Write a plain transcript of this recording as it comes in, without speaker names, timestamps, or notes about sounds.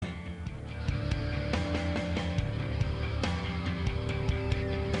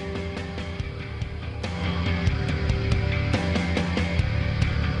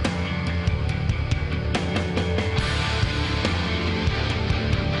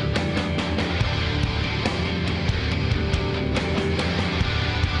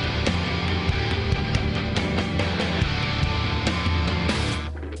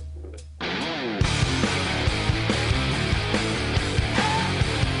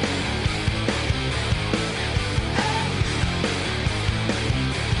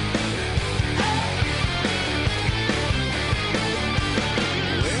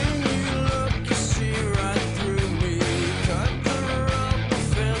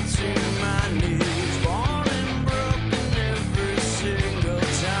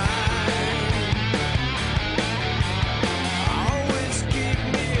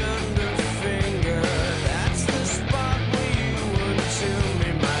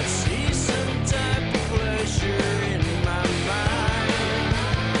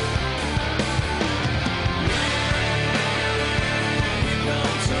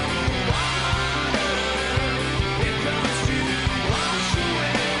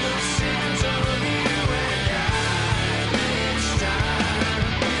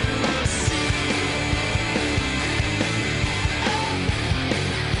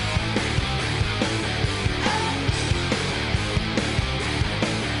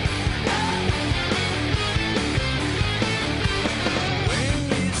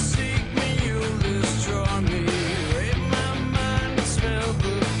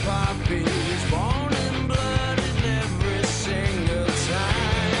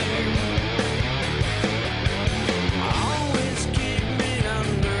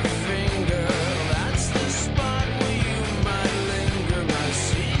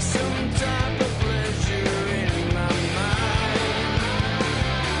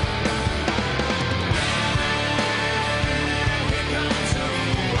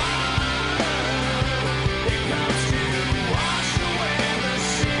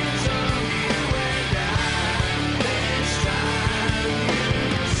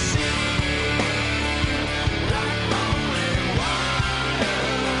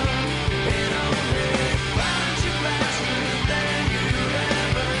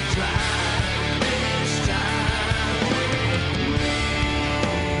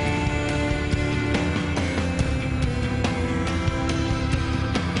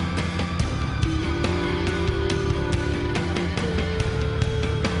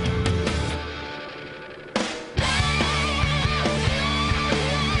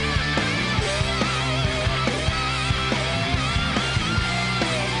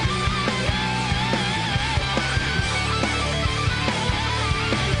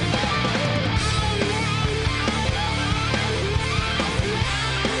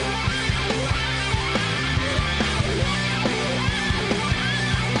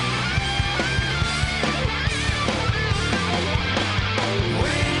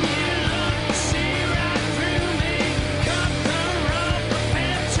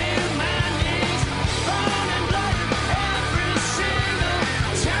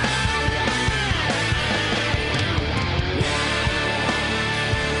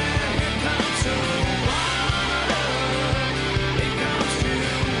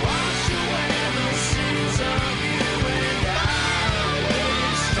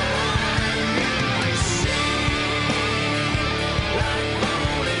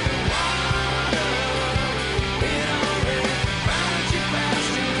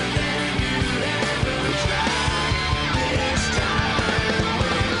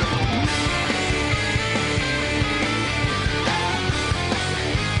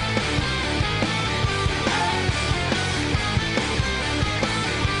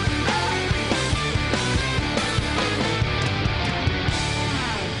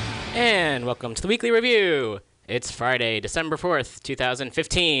And welcome to the Weekly Review. It's Friday, December 4th,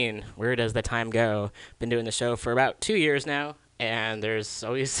 2015. Where does the time go? Been doing the show for about 2 years now, and there's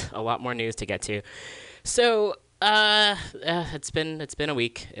always a lot more news to get to. So, it's been a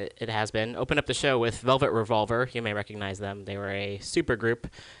week. It has been. Open up the show with Velvet Revolver. You may recognize them. They were a super group,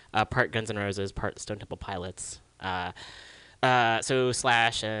 part Guns N' Roses, part Stone Temple Pilots. So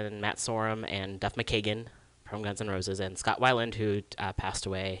Slash and Matt Sorum and Duff McKagan from Guns N' Roses, and Scott Weiland, who passed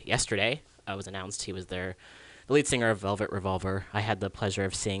away yesterday, was announced. He was the lead singer of Velvet Revolver. I had the pleasure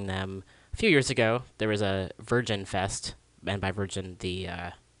of seeing them a few years ago. There was a Virgin Fest, and by Virgin,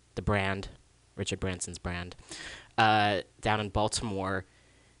 the brand, Richard Branson's brand, down in Baltimore.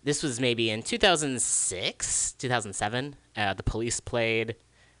 This was maybe in 2006, 2007. The Police played.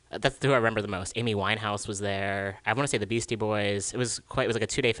 That's who I remember the most. Amy Winehouse was there. I want to say the Beastie Boys. It was like a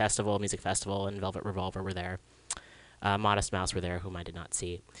 2-day festival, music festival, and Velvet Revolver were there. Modest Mouse were there, whom I did not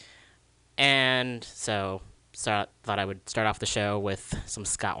see. And so thought I would start off the show with some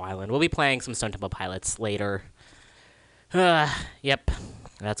Scott Weiland. We'll be playing some Stone Temple Pilots later. Yep,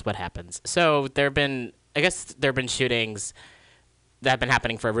 that's what happens. So there have been shootings that have been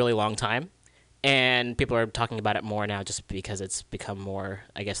happening for a really long time. And people are talking about it more now just because it's become more,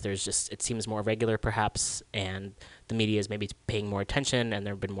 I guess it seems more regular perhaps, and the media is maybe paying more attention, and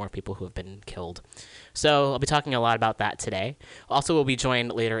there have been more people who have been killed. So I'll be talking a lot about that today. Also, we'll be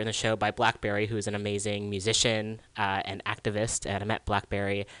joined later in the show by Blackberry, who is an amazing musician and activist, and I met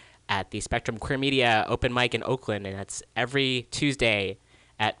Blackberry at the Spectrum Queer Media open mic in Oakland, and that's every Tuesday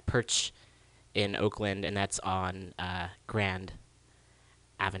at Perch in Oakland, and that's on Grand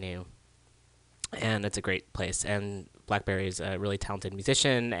Avenue. And it's a great place. And Blackberry is a really talented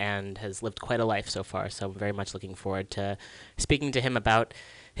musician and has lived quite a life so far. So I'm very much looking forward to speaking to him about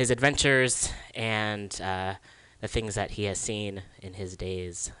his adventures and the things that he has seen in his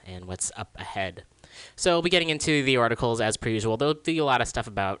days and what's up ahead. So we'll be getting into the articles as per usual. There'll be a lot of stuff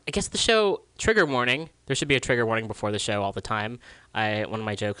about, I guess, the show trigger warning. There should be a trigger warning before the show all the time. One of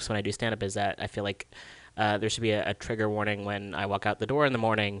my jokes when I do stand-up is that I feel like there should be a trigger warning when I walk out the door in the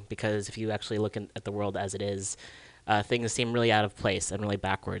morning, because if you actually look at the world as it is, things seem really out of place and really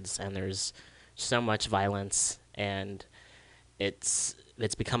backwards, and there's so much violence, and it's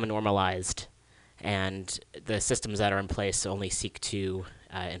become normalized, and the systems that are in place only seek to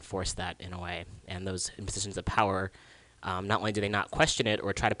enforce that in a way. And those in positions of power, not only do they not question it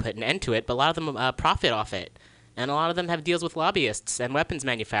or try to put an end to it, but a lot of them profit off it, and a lot of them have deals with lobbyists and weapons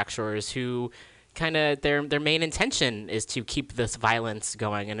manufacturers who kind of their main intention is to keep this violence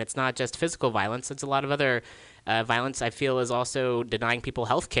going. And it's not just physical violence. It's a lot of other violence. I feel is also denying people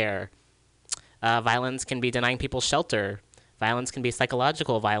health care. Violence can be denying people shelter. Violence can be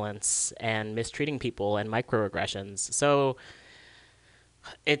psychological violence and mistreating people and microaggressions. So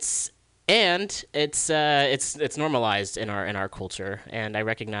it's normalized in our culture, and I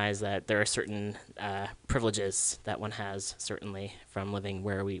recognize that there are certain privileges that one has, certainly from living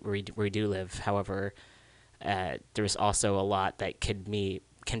where we do live. However, there's also a lot that can be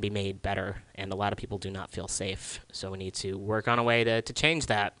made better, and a lot of people do not feel safe. So we need to work on a way to change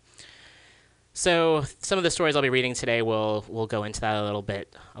that. So some of the stories I'll be reading today will go into that a little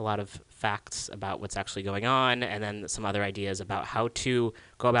bit. A lot of facts about what's actually going on, and then some other ideas about how to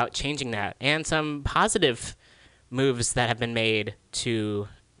go about changing that, and some positive moves that have been made to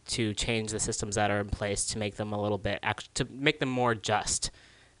change the systems that are in place to make them to make them more just.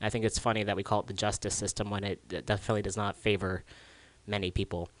 And I think it's funny that we call it the justice system when it definitely does not favor many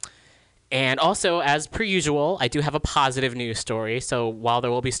people. And also, as per usual, I do have a positive news story. So while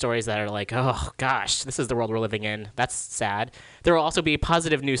there will be stories that are like, oh, gosh, this is the world we're living in, that's sad, there will also be a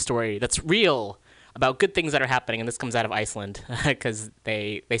positive news story that's real about good things that are happening. And this comes out of Iceland because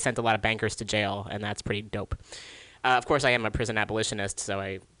they sent a lot of bankers to jail, and that's pretty dope. Of course, I am a prison abolitionist, so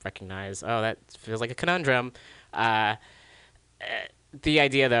I recognize, that feels like a conundrum. The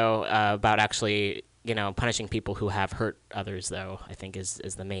idea, though, about actually punishing people who have hurt others, though, I think is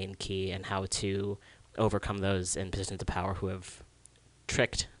the main key, and how to overcome those in positions of power who have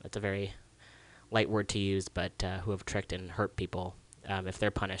tricked. That's a very light word to use, but who have tricked and hurt people. If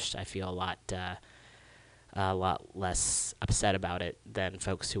they're punished, I feel a lot less upset about it than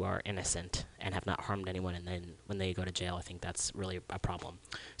folks who are innocent and have not harmed anyone, and then when they go to jail, I think that's really a problem.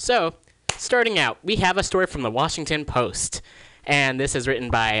 So, starting out, we have a story from the Washington Post. And this is written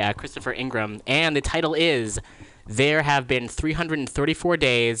by Christopher Ingram, and the title is, "There have been 334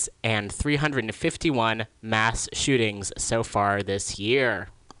 days and 351 mass shootings so far this year."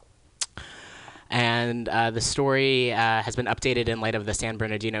 And the story has been updated in light of the San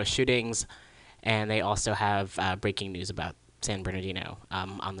Bernardino shootings, and they also have breaking news about San Bernardino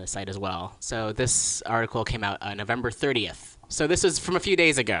on the site as well. So this article came out on November 30th. So this is from a few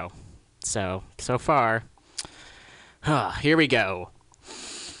days ago. So far, here we go.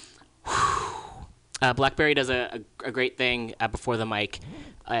 BlackBerry does a great thing before the mic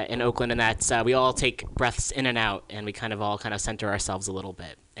in Oakland, and that's we all take breaths in and out, and we kind of center ourselves a little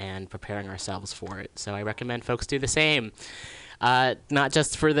bit and preparing ourselves for it. So I recommend folks do the same. Not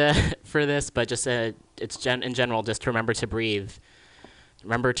just for this, but just in general, just remember to breathe.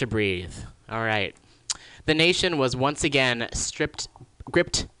 Remember to breathe. All right. The nation was once again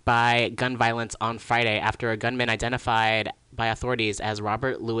gripped by gun violence on Friday after a gunman identified by authorities as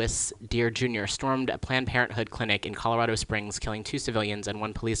Robert Louis Deere Jr. stormed a Planned Parenthood clinic in Colorado Springs, killing 2 civilians and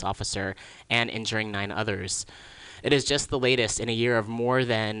 1 police officer and injuring 9 others. It is just the latest in a year of more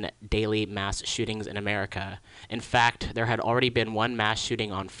than daily mass shootings in America. In fact, there had already been 1 mass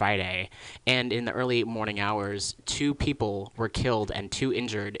shooting on Friday, and in the early morning hours, 2 people were killed and 2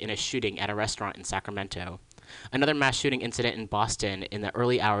 injured in a shooting at a restaurant in Sacramento. Another mass shooting incident in Boston in the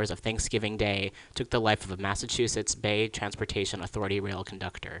early hours of Thanksgiving Day took the life of a Massachusetts Bay Transportation Authority rail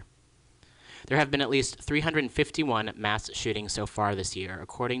conductor. There have been at least 351 mass shootings so far this year,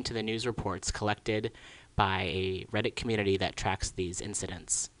 according to the news reports collected by a Reddit community that tracks these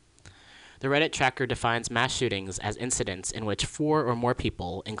incidents. The Reddit tracker defines mass shootings as incidents in which 4 or more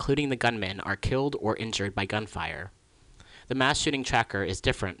people, including the gunman, are killed or injured by gunfire. The mass shooting tracker is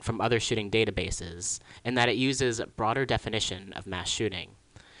different from other shooting databases in that it uses a broader definition of mass shooting.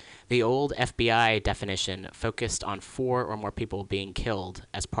 The old FBI definition focused on 4 or more people being killed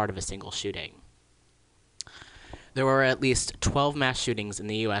as part of a single shooting. There were at least 12 mass shootings in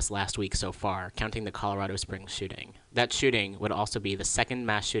the U.S. last week so far, counting the Colorado Springs shooting. That shooting would also be the 2nd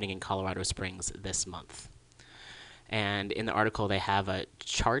mass shooting in Colorado Springs this month. And in the article, they have a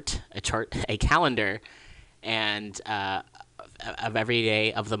calendar, and of every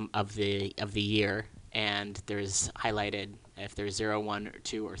day of the year, and there's highlighted if there's 0, 1, or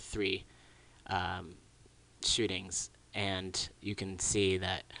 2, or 3 shootings, and you can see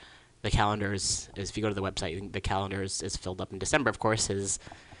that the calendars, if you go to the website, the calendars is filled up in December. Of course, is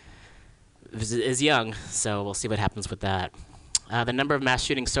young, so we'll see what happens with that. The number of mass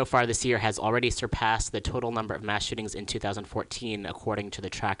shootings so far this year has already surpassed the total number of mass shootings in 2014, according to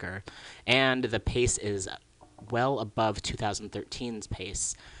the tracker, and the pace is well above 2013's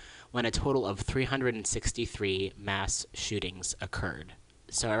pace, when a total of 363 mass shootings occurred.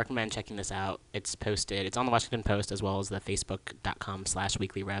 So I recommend checking this out. It's posted. It's on the Washington Post as well as the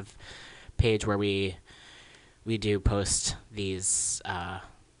facebook.com/weeklyrev page where we do post these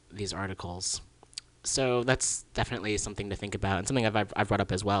articles. So that's definitely something to think about. And something I've brought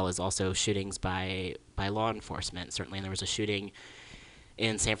up as well is also shootings by law enforcement. Certainly there was a shooting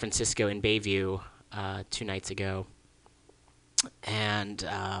in San Francisco in Bayview 2 nights ago. And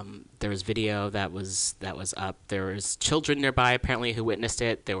there was video that was up. There was children nearby apparently who witnessed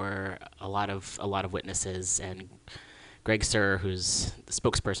it. There were a lot of witnesses, and Greg Sir, who's the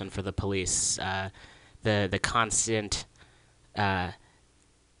spokesperson for the police, the constant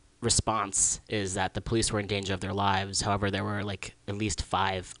response is that the police were in danger of their lives. However, there were like at least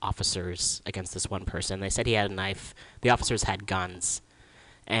 5 officers against this one person. They said he had a knife. The officers had guns.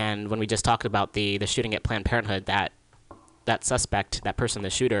 And when we just talked about the shooting at Planned Parenthood, that suspect, that person, the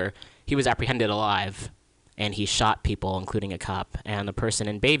shooter, he was apprehended alive, and he shot people, including a cop. And the person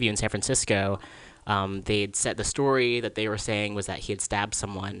in Bayview in San Francisco, they'd said the story that they were saying was that he had stabbed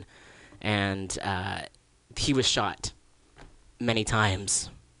someone, and he was shot many times,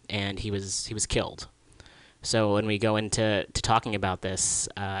 and he was killed. So when we go into talking about this,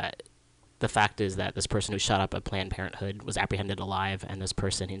 the fact is that this person who shot up at Planned Parenthood was apprehended alive, and this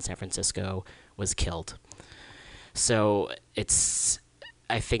person in San Francisco was killed. So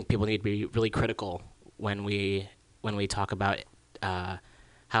I think people need to be really critical when we talk about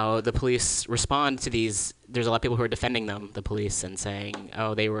how the police respond to these. There's a lot of people who are defending the police, and saying,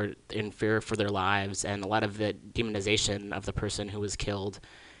 oh, they were in fear for their lives, and a lot of the demonization of the person who was killed,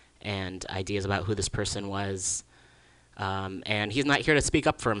 and ideas about who this person was. And he's not here to speak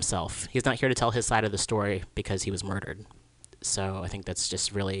up for himself. He's not here to tell his side of the story because he was murdered. So I think that's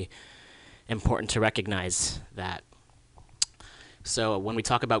just really important to recognize that. So when we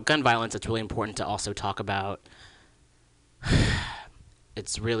talk about gun violence, it's really important to also talk about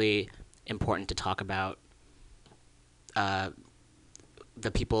the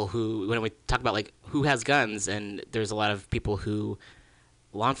people who, when we talk about like who has guns, and there's a lot of people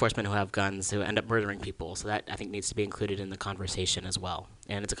law enforcement who have guns who end up murdering people. So that I think needs to be included in the conversation as well.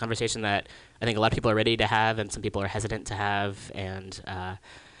 And it's a conversation that I think a lot of people are ready to have, and some people are hesitant to have, and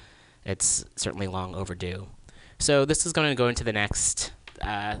it's certainly long overdue. So this is going to go into the next.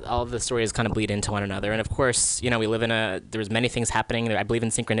 All of the stories kind of bleed into one another, and of course, we live in there's many things happening. I believe in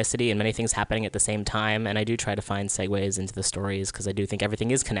synchronicity and many things happening at the same time, and I do try to find segues into the stories because I do think everything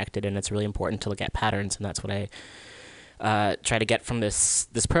is connected, and it's really important to look at patterns, and that's what I try to get from this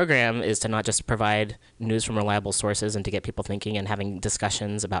program, is to not just provide news from reliable sources and to get people thinking and having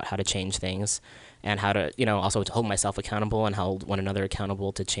discussions about how to change things, and how to also to hold myself accountable and hold one another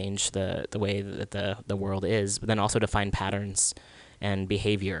accountable to change the way that the world is, but then also to find patterns and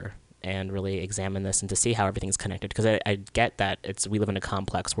behavior and really examine this and to see how everything's connected, because I get that we live in a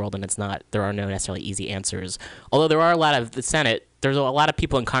complex world, and there are no necessarily easy answers, although there are a lot of the Senate. There's a lot of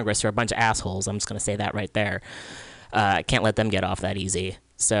people in Congress who are a bunch of assholes. I'm just going to say that right there. Can't let them get off that easy.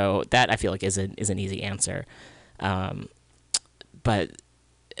 So that, I feel like, is an easy answer. But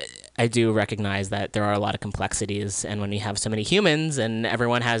I do recognize that there are a lot of complexities, and when you have so many humans and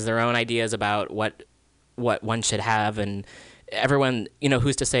everyone has their own ideas about what one should have, and everyone,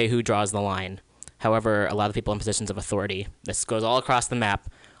 who's to say who draws the line? However, a lot of people in positions of authority, this goes all across the map,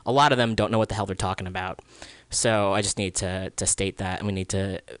 a lot of them don't know what the hell they're talking about. So I just need to state that, and we need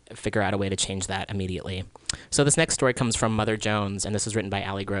to figure out a way to change that immediately. So this next story comes from Mother Jones, and this is written by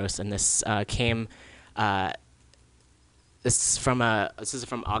Allie Gross, and this this is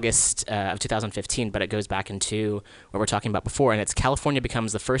from August of 2015, but it goes back into what we're talking about before, and it's California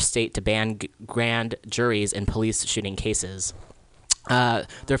becomes the first state to ban grand juries in police shooting cases. The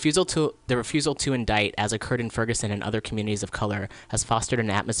refusal to indict, as occurred in Ferguson and other communities of color, has fostered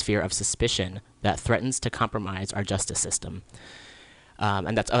an atmosphere of suspicion that threatens to compromise our justice system.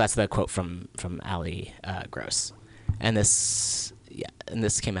 And that's the quote from Allie Gross, and this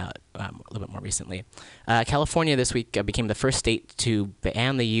came out a little bit more recently. California this week became the first state to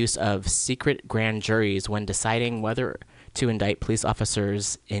ban the use of secret grand juries when deciding whether to indict police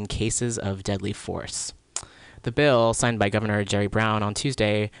officers in cases of deadly force. The bill, signed by Governor Jerry Brown on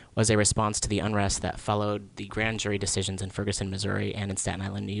Tuesday, was a response to the unrest that followed the grand jury decisions in Ferguson, Missouri, and in Staten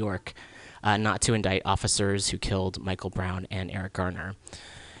Island, New York, not to indict officers who killed Michael Brown and Eric Garner.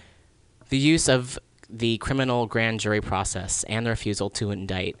 The use of the criminal grand jury process and the refusal to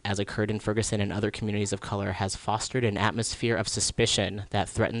indict, as occurred in Ferguson and other communities of color, has fostered an atmosphere of suspicion that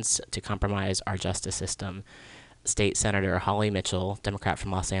threatens to compromise our justice system, State Senator Holly Mitchell, Democrat from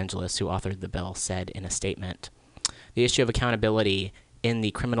Los Angeles, who authored the bill, said in a statement. The issue of accountability in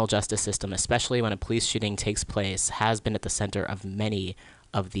the criminal justice system, especially when a police shooting takes place, has been at the center of many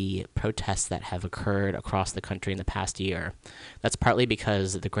of the protests that have occurred across the country in the past year. That's partly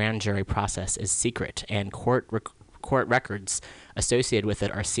because the grand jury process is secret and court records associated with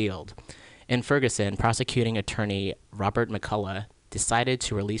it are sealed. In Ferguson, prosecuting attorney Robert McCullough decided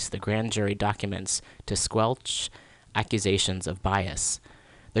to release the grand jury documents to squelch accusations of bias.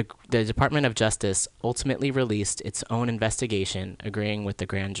 The Department of Justice ultimately released its own investigation, agreeing with the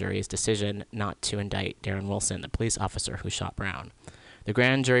grand jury's decision not to indict Darren Wilson, the police officer who shot Brown. The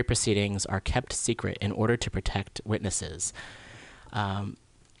grand jury proceedings are kept secret in order to protect witnesses,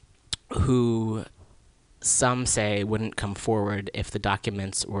 who some say wouldn't come forward if the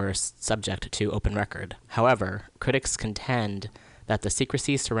documents were subject to open record. However, critics contend that the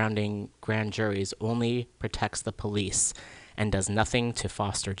secrecy surrounding grand juries only protects the police and does nothing to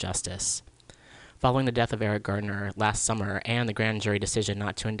foster justice. Following the death of Eric Garner last summer and the grand jury decision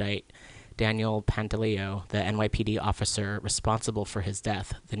not to indict Daniel Pantaleo, the NYPD officer responsible for his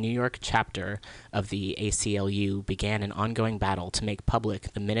death, the New York chapter of the ACLU began an ongoing battle to make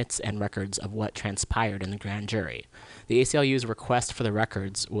public the minutes and records of what transpired in the grand jury. The ACLU's request for the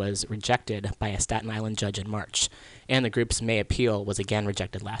records was rejected by a Staten Island judge in March, and the group's May appeal was again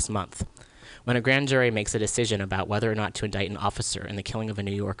rejected last month. When a grand jury makes a decision about whether or not to indict an officer in the killing of a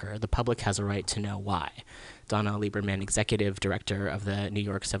New Yorker, the public has a right to know why. Donna Lieberman, executive director of the New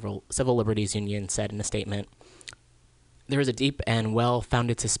York Civil Liberties Union, said in a statement, "There is a deep and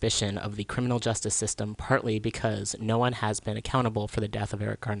well-founded suspicion of the criminal justice system, partly because no one has been accountable for the death of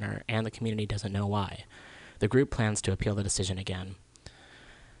Eric Garner, and the community doesn't know why. The group plans to appeal the decision again."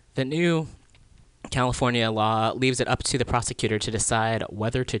 The new California law leaves it up to the prosecutor to decide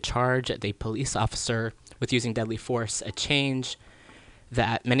whether to charge the police officer with using deadly force, a change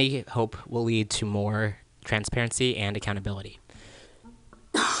that many hope will lead to more transparency and accountability.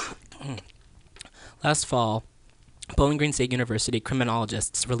 Last fall, Bowling Green State University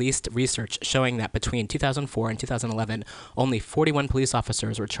criminologists released research showing that between 2004 and 2011, only 41 police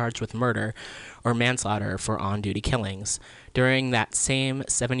officers were charged with murder or manslaughter for on-duty killings. During that same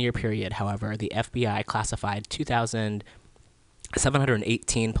 7-year period, however, the FBI classified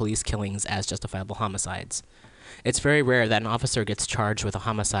 2,718 police killings as justifiable homicides. It's very rare that an officer gets charged with a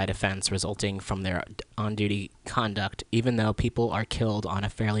homicide offense resulting from their on-duty conduct, even though people are killed on a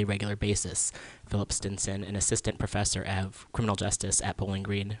fairly regular basis. Philip Stinson, an assistant professor of criminal justice at Bowling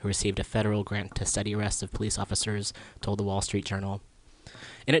Green, who received a federal grant to study arrests of police officers, told the Wall Street Journal.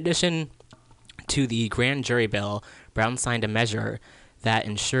 In addition to the grand jury bill, Brown signed a measure that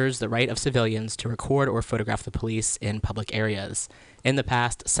ensures the right of civilians to record or photograph the police in public areas. In the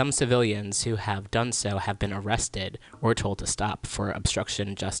past, some civilians who have done so have been arrested or told to stop for obstruction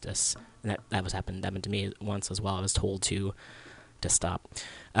of justice. And that happened to me once as well. I was told to stop.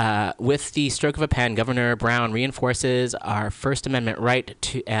 With the stroke of a pen, Governor Brown reinforces our First Amendment right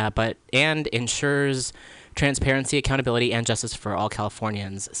to, and ensures transparency, accountability, and justice for all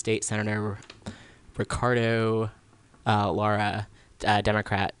Californians. State Senator Ricardo Lara,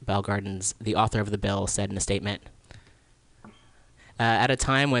 Democrat, Bell Gardens, the author of the bill, said in a statement. At a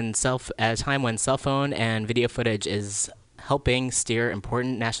time when cell phone and video footage is helping steer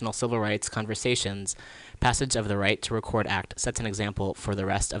important national civil rights conversations, passage of the Right to Record Act sets an example for the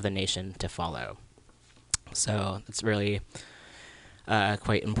rest of the nation to follow. So it's really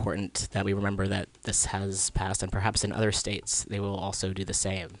quite important that we remember that this has passed, and perhaps in other states they will also do the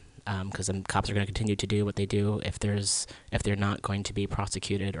same. Because cops are going to continue to do what they do if they're not going to be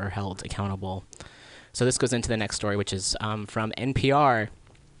prosecuted or held accountable. So this goes into the next story, which is from NPR,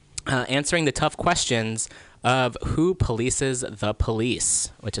 answering the tough questions of who polices the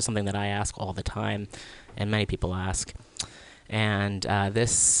police, which is something that I ask all the time, and many people ask. And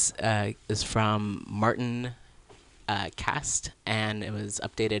this is from Martin Cast, and it was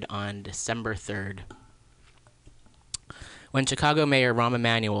updated on December 3rd. When Chicago Mayor Rahm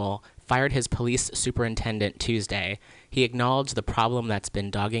Emanuel fired his police superintendent Tuesday, he acknowledged the problem that's been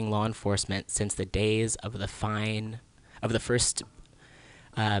dogging law enforcement since the days of the first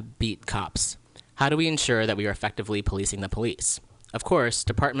beat cops. How do we ensure that we are effectively policing the police? Of course,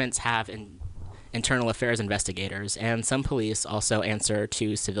 departments have internal affairs investigators, and some police also answer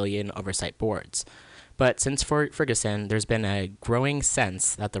to civilian oversight boards. But since Ferguson, there's been a growing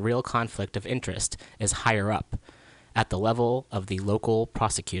sense that the real conflict of interest is higher up, at the level of the local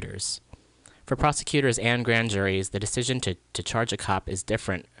prosecutors. For prosecutors and grand juries, the decision to charge a cop is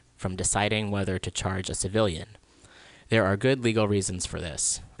different from deciding whether to charge a civilian. There are good legal reasons for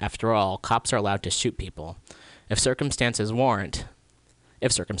this. After all, cops are allowed to shoot people, if circumstances warrant.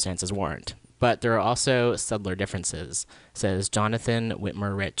 But there are also subtler differences, says Jonathan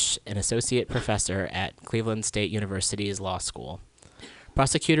Whitmer-Rich, an associate professor at Cleveland State University's law school.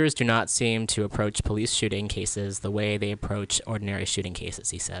 Prosecutors do not seem to approach police shooting cases the way they approach ordinary shooting cases,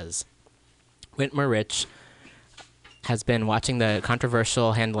 he says. Whitmer-Rich has been watching the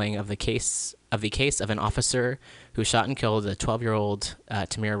controversial handling of the case of an officer who shot and killed a 12-year-old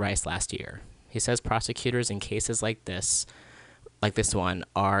Tamir Rice last year. He says prosecutors in cases like this one,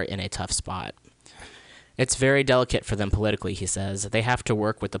 are in a tough spot. It's very delicate for them politically, he says. They have to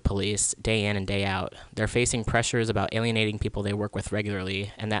work with the police day in and day out. They're facing pressures about alienating people they work with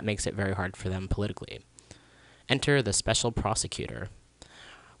regularly, and that makes it very hard for them politically. Enter the special prosecutor.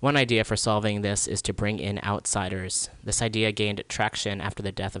 One idea for solving this is to bring in outsiders. This idea gained traction after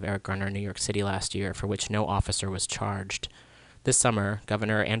the death of Eric Garner in New York City last year, for which no officer was charged. This summer,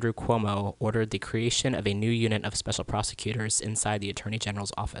 Governor Andrew Cuomo ordered the creation of a new unit of special prosecutors inside the Attorney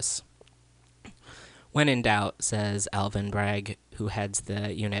General's office. When in doubt, says Alvin Bragg, who heads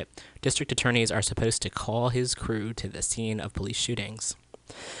the unit, district attorneys are supposed to call his crew to the scene of police shootings.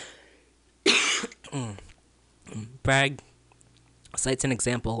 Bragg cites an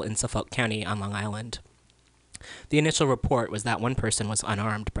example in Suffolk County on Long Island. The initial report was that one person was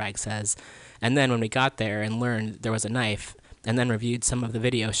unarmed, Bragg says, and then when we got there and learned there was a knife, and then reviewed some of the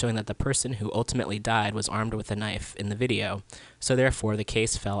video showing that the person who ultimately died was armed with a knife in the video, so therefore the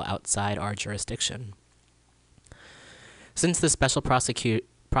case fell outside our jurisdiction. Since the special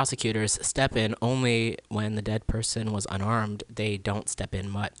prosecutors step in only when the dead person was unarmed, they don't step in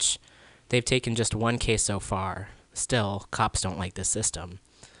much. They've taken just one case so far. Still, cops don't like this system.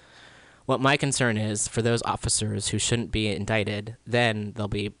 What my concern is, for those officers who shouldn't be indicted, then they'll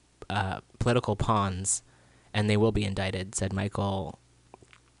be political pawns, and they will be indicted, said Michael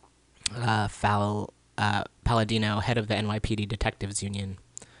Palladino, head of the NYPD Detectives Union.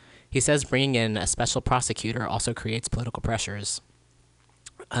 He says bringing in a special prosecutor also creates political pressures.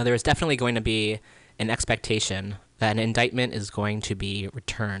 There is definitely going to be an expectation that an indictment is going to be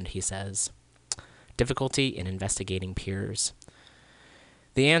returned, he says. Difficulty in investigating peers.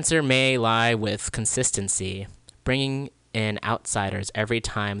 The answer may lie with consistency, bringing in outsiders every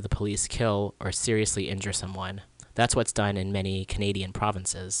time the police kill or seriously injure someone. That's what's done in many Canadian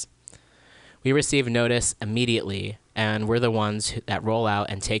provinces. We receive notice immediately, and we're the ones that roll out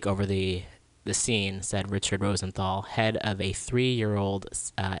and take over the scene, said Richard Rosenthal, head of a 3-year-old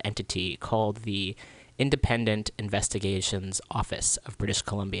entity called the Independent Investigations Office of British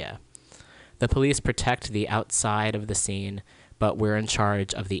Columbia. The police protect the outside of the scene, but we're in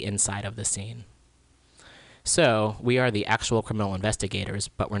charge of the inside of the scene. So, we are the actual criminal investigators,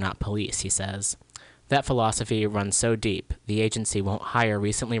 but we're not police, he says. That philosophy runs so deep, the agency won't hire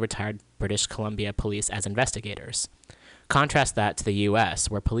recently retired British Columbia police as investigators. Contrast that to the U.S.,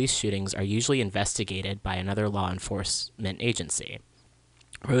 where police shootings are usually investigated by another law enforcement agency.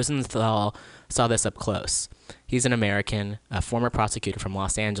 Rosenthal saw this up close. He's an American, a former prosecutor from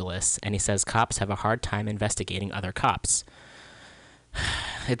Los Angeles, and he says cops have a hard time investigating other cops.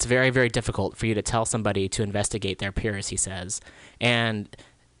 It's very, very difficult for you to tell somebody to investigate their peers, he says. And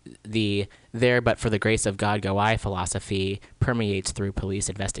the there but for the grace of God go I philosophy permeates through police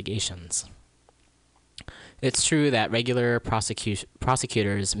investigations. It's true that regular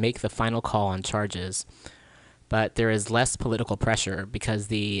prosecutors make the final call on charges, but there is less political pressure because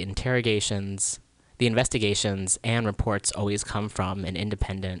the investigations and reports always come from an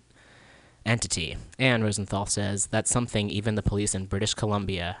independent entity. And Rosenthal says that's something even the police in British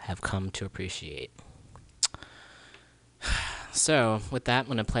Columbia have come to appreciate. So, with that, I'm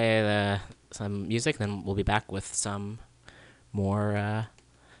going to play some music, then we'll be back with some more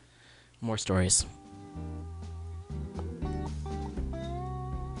stories.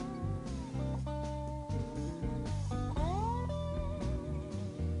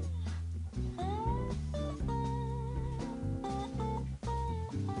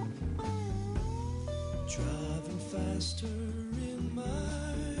 Driving faster in my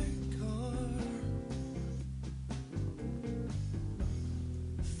car,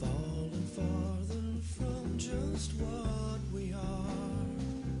 falling farther from just what we are.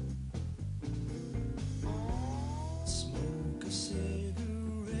 Smoke a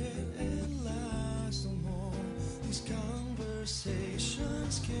cigarette and lie some more. These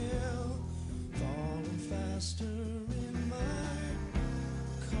conversations kill. Falling faster in my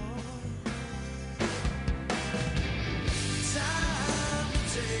car. Time to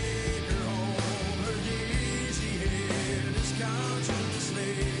take her home. Her dizzy head is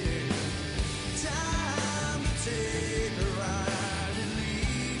contemplated. Time to take a ride. It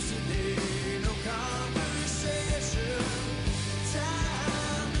leaves today. No conversation.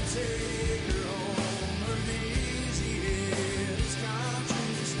 Time to take her home. Her dizzy head is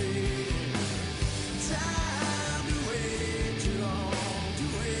contemplated. Time to wait too long. To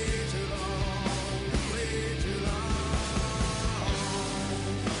wait too long. To wait too long.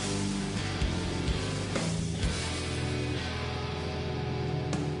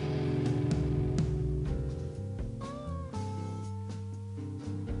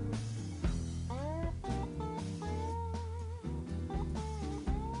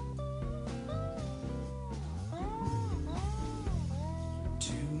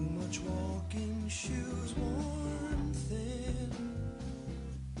 Too much walking, shoes worn thin.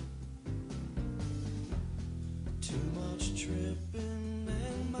 Too much tripping,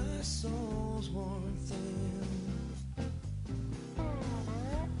 and my soul's worn thin.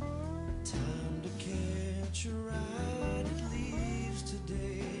 Time to catch a ride, it leaves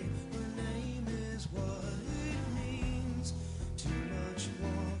today. Her name is what it means. Too much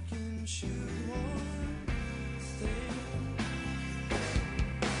walking, shoes worn thin.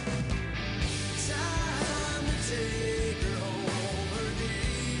 Time to take her home. Her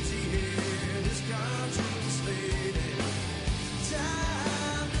dizzy head is contemplated.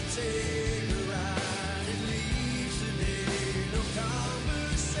 Time to take a ride. It leaves today. No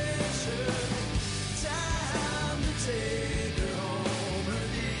conversation. Time to take her home. Her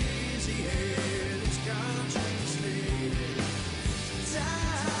dizzy head is contemplated.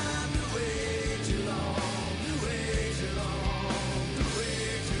 Time to wait.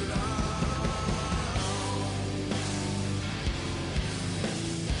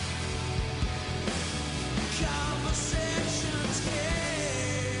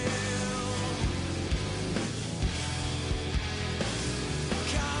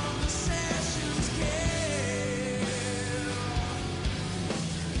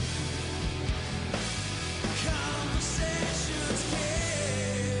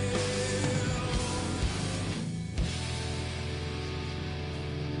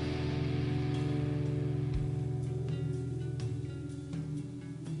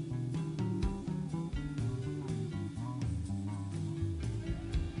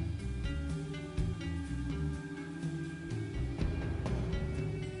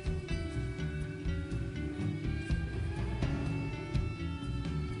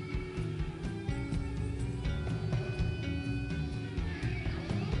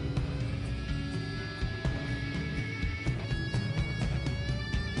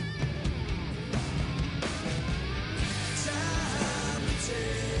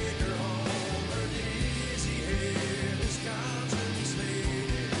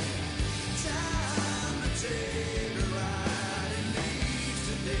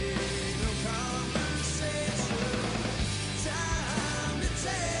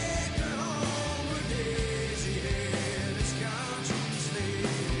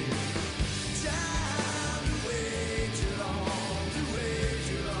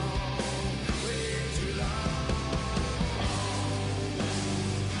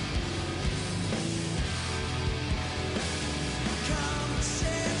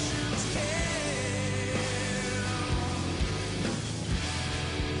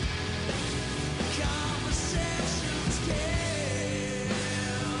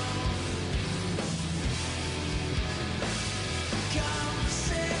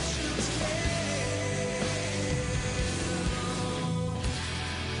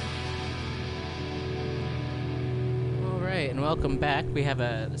 and welcome back. We have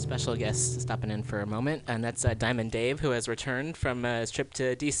a special guest stopping in for a moment, and that's Diamond Dave, who has returned from his trip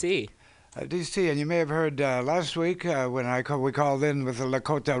to D.C. DC, and you may have heard last week when we called in with the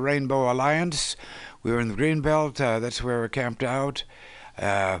Lakota Rainbow Alliance. We were in the Greenbelt. That's where we're camped out.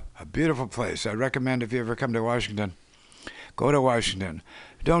 A beautiful place. I recommend if you ever come to Washington, go to Washington.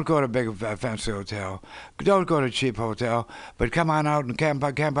 Don't go to a big fancy hotel. Don't go to a cheap hotel. But come on out and camp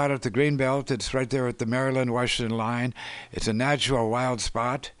out at the Greenbelt. It's right there at the Maryland-Washington line. It's a natural wild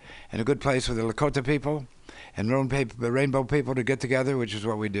spot and a good place for the Lakota people and rainbow people to get together, which is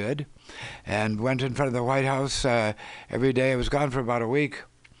what we did. And went in front of the White House every day. I was gone for about a week.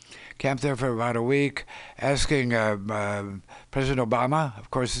 Camped there for about a week, asking President Obama. Of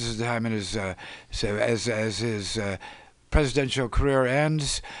course, this is the time in his as his presidential career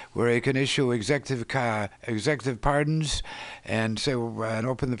ends, where he can issue executive pardons and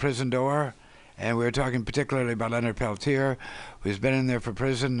open the prison door. And we were talking particularly about Leonard Peltier, who's been in there for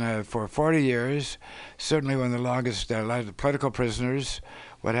prison for 40 years, certainly one of the longest political prisoners.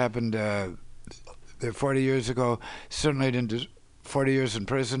 What happened 40 years ago certainly didn't. 40 years in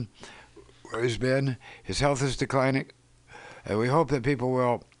prison, where he's been. His health is declining. And we hope that people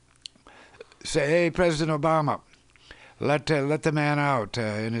will say, hey, President Obama, let the man out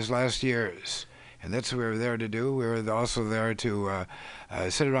in his last years. And that's what we were there to do. We were also there to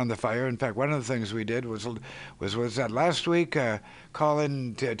sit around the fire. In fact, one of the things we did was that last week, call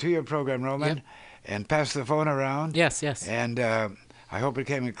in to your program, Roman, Yep. and pass the phone around. Yes. And I hope it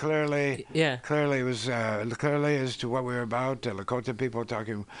came in clearly. Yeah. Clearly, it was clearly as to what we were about. Lakota people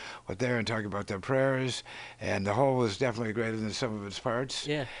talking about their prayers, and the whole was definitely greater than the sum of its parts.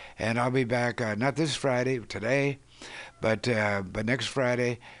 Yeah. And I'll be back not this Friday, today, but next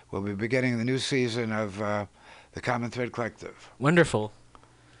Friday we'll be beginning the new season of the Common Thread Collective. Wonderful.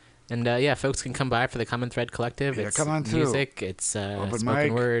 And folks can come by for the Common Thread Collective. Yeah, it's come on through. music, it's spoken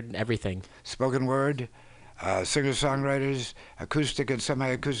mic. word, everything. Spoken word. Singer-songwriters, acoustic and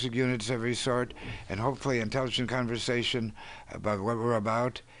semi-acoustic units of every sort, and hopefully intelligent conversation about what we're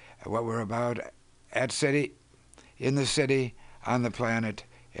about at city, in the city, on the planet,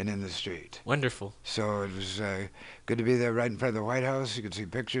 and in the street. Wonderful. So it was good to be there right in front of the White House. You can see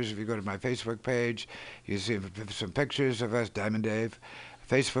pictures. If you go to my Facebook page, you see some pictures of us, Diamond Dave,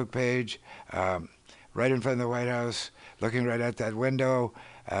 Facebook page, right in front of the White House, looking right at that window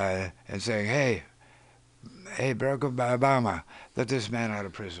and saying, hey, Barack Obama, let this man out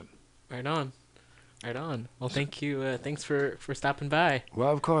of prison. Right on. Well, thank you. Thanks for stopping by.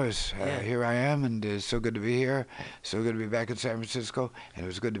 Well, of course. Yeah. Here I am, and it's so good to be here. So good to be back in San Francisco, and it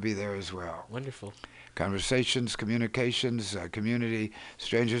was good to be there as well. Wonderful. Conversations, communications, community,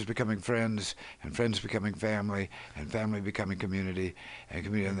 strangers becoming friends, and friends becoming family, and family becoming community, and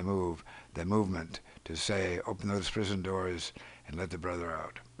community on the move. The movement to say, open those prison doors and let the brother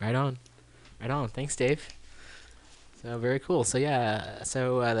out. Right on. Thanks, Dave. So very cool. So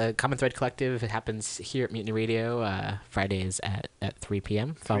the Common Thread Collective, it happens here at Mutiny Radio Fridays at 3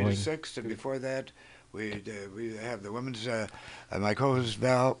 p.m. 3 to 6, and before that, we have the women's. My co-host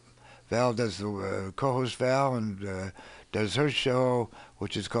Val does the co-host Val and does her show,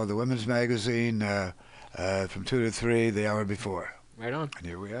 which is called the Women's Magazine, from 2 to 3 the hour before. Right on. And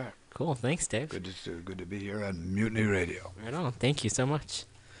here we are. Cool. Thanks, Dave. Good to be here on Mutiny Radio. Right on. Thank you so much.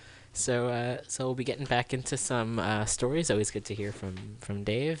 So we'll be getting back into some stories. Always good to hear from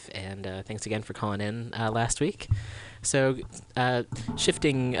Dave, and thanks again for calling in last week. So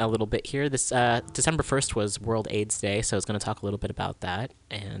shifting a little bit here, this December 1st was World AIDS Day, so I was going to talk a little bit about that.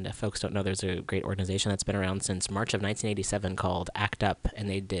 And if folks don't know, there's a great organization that's been around since March of 1987 called ACT UP, and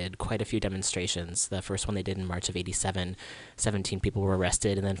they did quite a few demonstrations. The first one they did in March of 87, 17 people were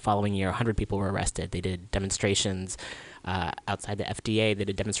arrested, and then following year, 100 people were arrested. They did demonstrations outside the FDA. They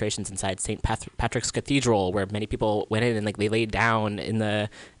did demonstrations inside St. Patrick's Cathedral, where many people went in and they laid down in the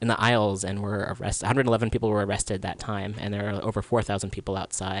aisles and were arrested. 111 people were arrested that time, and there are over 4,000 people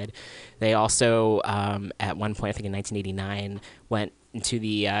outside. They also, at one point, I think in 1989, went into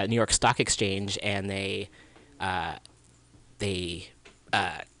the New York Stock Exchange, and they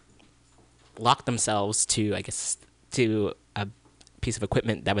locked themselves to a piece of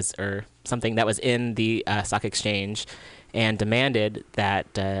equipment or something that was in the stock exchange, and demanded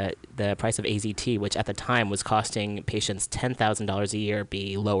that the price of AZT, which at the time was costing patients $10,000 a year,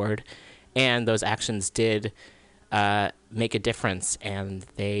 be lowered. And those actions did make a difference, and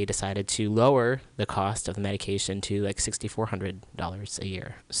they decided to lower the cost of the medication to like $6,400 a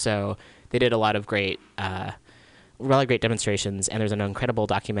year. So they did a lot of great demonstrations, and there's an incredible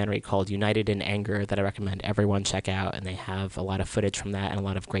documentary called United in Anger that I recommend everyone check out, and they have a lot of footage from that and a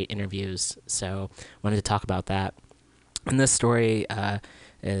lot of great interviews. So wanted to talk about that. And this story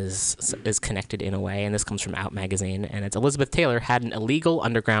is connected in a way, and this comes from Out Magazine, and it's Elizabeth Taylor had an illegal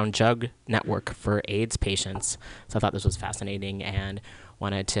underground drug network for AIDS patients. So I thought this was fascinating and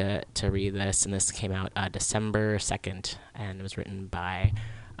wanted to read this, and this came out December 2nd, and it was written by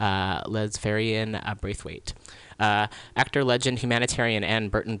Lesferian Braithwaite. Actor, legend, humanitarian, and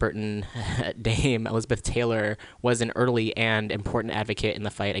Burton dame Elizabeth Taylor was an early and important advocate in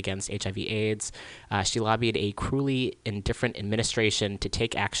the fight against HIV/AIDS. She lobbied a cruelly indifferent administration to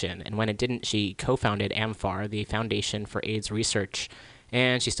take action, and when it didn't, she co-founded AMFAR, the Foundation for AIDS Research,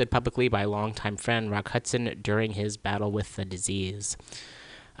 and she stood publicly by longtime friend Rock Hudson during his battle with the disease.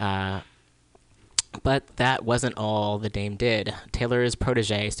 But that wasn't all the dame did. Taylor's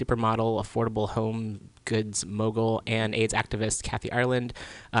protege, supermodel, affordable home goods mogul, and AIDS activist Kathy Ireland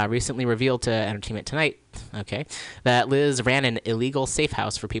recently revealed to Entertainment Tonight, that Liz ran an illegal safe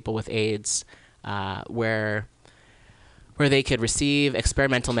house for people with AIDS, where they could receive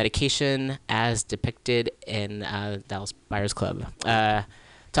experimental medication as depicted in Dallas Buyers Club.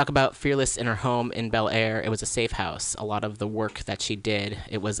 Talk about fearless in her home in Bel Air. It was a safe house. A lot of the work that she did,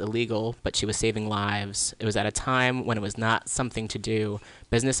 it was illegal, but she was saving lives. It was at a time when it was not something to do.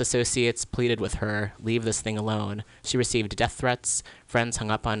 Business associates pleaded with her, leave this thing alone. She received death threats. Friends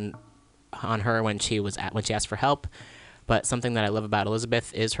hung up on her when she asked for help. But something that I love about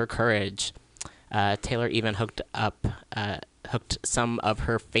Elizabeth is her courage. Taylor even hooked some of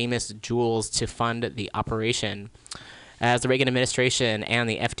her famous jewels to fund the operation. As the Reagan administration and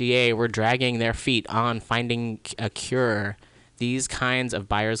the FDA were dragging their feet on finding a cure, these kinds of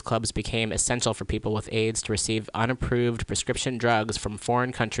buyers clubs became essential for people with AIDS to receive unapproved prescription drugs from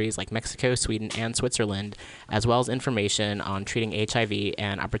foreign countries like Mexico, Sweden, and Switzerland, as well as information on treating HIV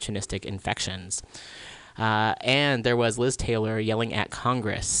and opportunistic infections. And there was Liz Taylor yelling at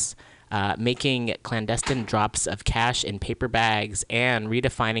Congress, making clandestine drops of cash in paper bags, and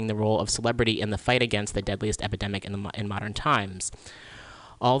redefining the role of celebrity in the fight against the deadliest epidemic in modern times.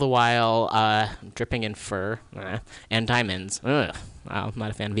 All the while dripping in fur and diamonds. Ugh. I'm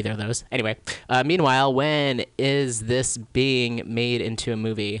not a fan of either of those. Anyway, meanwhile, when is this being made into a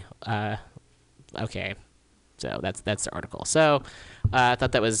movie? Okay. So that's the article. So I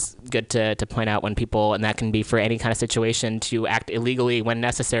thought that was good to point out when people, and that can be for any kind of situation, to act illegally when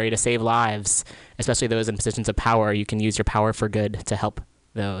necessary to save lives, especially those in positions of power. You can use your power for good to help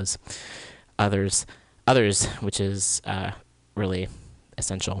those others, which is really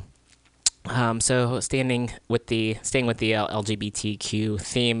essential. So staying with the LGBTQ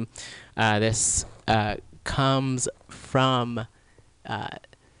theme, this comes from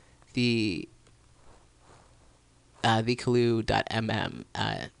theColumn.mm,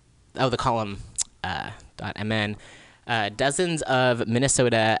 the column.mn. Dozens of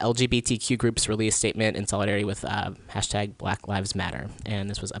Minnesota LGBTQ groups released statement in solidarity with hashtag Black Lives Matter. And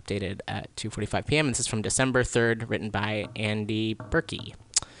this was updated at 2:45 p.m. And this is from December 3rd, written by Andy Berkey.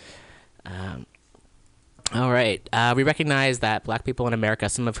 All right. We recognize that Black people in America,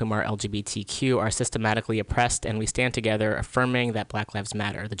 some of whom are LGBTQ, are systematically oppressed, and we stand together affirming that Black Lives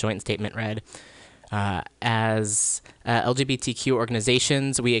Matter. The joint statement read, as LGBTQ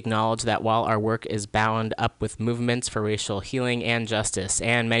organizations, we acknowledge that while our work is bound up with movements for racial healing and justice,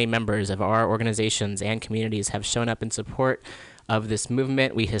 and many members of our organizations and communities have shown up in support of this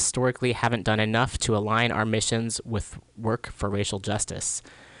movement, we historically haven't done enough to align our missions with work for racial justice.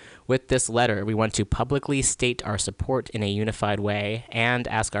 With this letter, we want to publicly state our support in a unified way and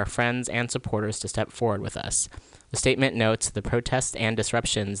ask our friends and supporters to step forward with us. The statement notes the protests and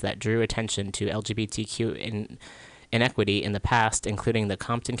disruptions that drew attention to LGBTQ inequity in the past, including the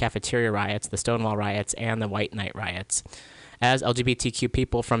Compton cafeteria riots, the Stonewall riots, and the White Night riots. As LGBTQ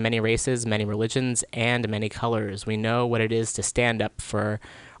people from many races, many religions, and many colors, we know what it is to stand up for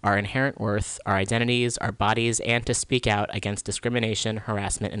our inherent worth, our identities, our bodies, and to speak out against discrimination,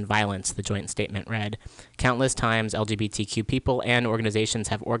 harassment, and violence, the joint statement read. Countless times, LGBTQ people and organizations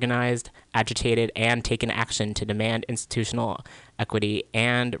have organized, agitated, and taken action to demand institutional equity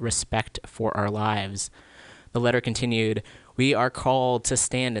and respect for our lives. The letter continued, we are called to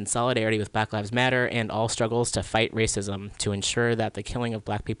stand in solidarity with Black Lives Matter and all struggles to fight racism, to ensure that the killing of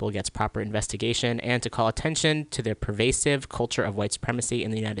Black people gets proper investigation, and to call attention to the pervasive culture of white supremacy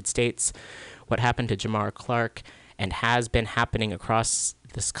in the United States. What happened to Jamar Clark and has been happening across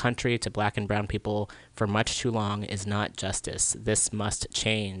this country to Black and brown people for much too long is not justice. This must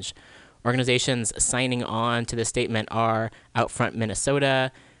change. Organizations signing on to this statement are Outfront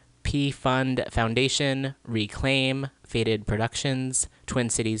Minnesota, P-Fund Foundation, Reclaim, Faded Productions, Twin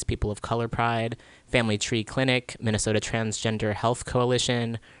Cities People of Color Pride, Family Tree Clinic, Minnesota Transgender Health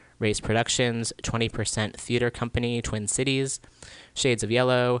Coalition, Race Productions, 20% Theater Company, Twin Cities, Shades of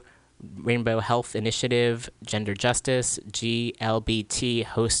Yellow, Rainbow Health Initiative, Gender Justice, GLBT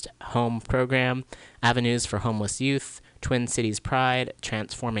Host Home Program, Avenues for Homeless Youth, Twin Cities Pride,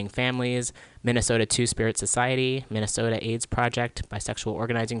 Transforming Families, Minnesota Two-Spirit Society, Minnesota AIDS Project, Bisexual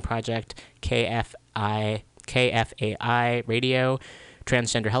Organizing Project, KFAI Radio,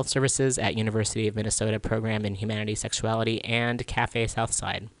 Transgender Health Services at University of Minnesota Program in Humanity Sexuality, and Cafe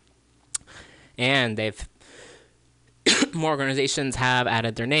Southside. And more organizations have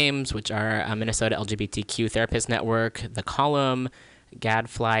added their names, which are Minnesota LGBTQ Therapist Network, The Column,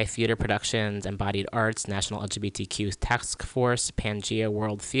 Gadfly Theater Productions, Embodied Arts, National LGBTQ Task Force, Pangea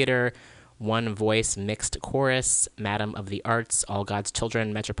World Theater, One Voice Mixed Chorus, Madam of the Arts, All God's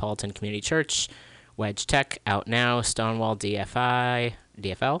Children Metropolitan Community Church, Wedge Tech, Out Now, Stonewall DFL,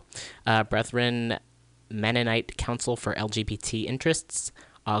 Brethren Mennonite Council for LGBT Interests,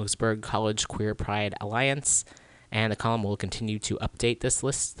 Augsburg College Queer Pride Alliance, and the column will continue to update this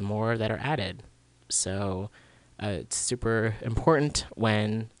list the more that are added. So it's super important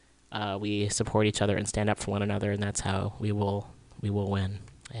when we support each other and stand up for one another, and that's how we will win,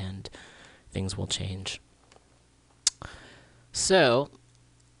 and things will change. So,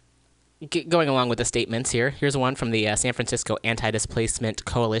 going along with the statements here, here's one from the San Francisco Anti-Displacement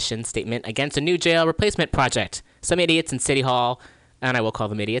Coalition statement against a new jail replacement project. Some idiots in City Hall, and I will call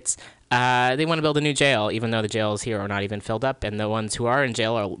them idiots, they want to build a new jail, even though the jails here are not even filled up, and the ones who are in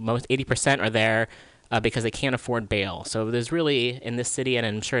jail, are most 80% are there because they can't afford bail. So there's really, in this city, and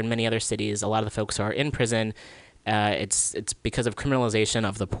I'm sure in many other cities, a lot of the folks who are in prison, it's because of criminalization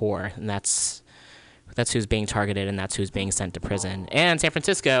of the poor, and that's who's being targeted, and that's who's being sent to prison. And San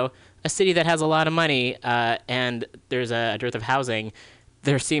Francisco, a city that has a lot of money, and there's a dearth of housing,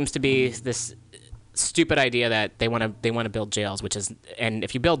 there seems to be this stupid idea that they want to build jails, and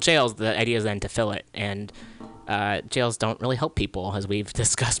if you build jails, the idea is then to fill it, and jails don't really help people, as we've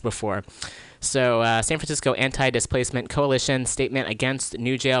discussed before. So San Francisco Anti-Displacement Coalition statement against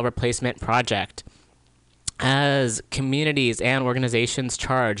new jail replacement project. As communities and organizations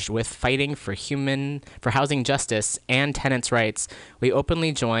charged with fighting for housing justice and tenants' rights, we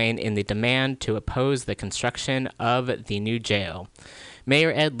openly join in the demand to oppose the construction of the new jail.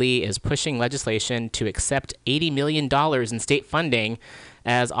 Mayor Ed Lee is pushing legislation to accept $80 million in state funding,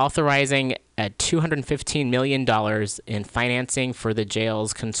 as authorizing $215 million in financing for the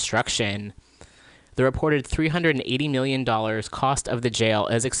jail's construction. The reported $380 million cost of the jail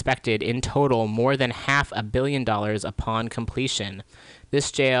is expected in total more than $500 million upon completion. This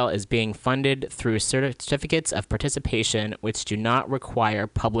jail is being funded through certificates of participation, which do not require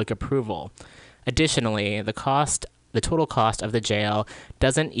public approval. Additionally, the total cost of the jail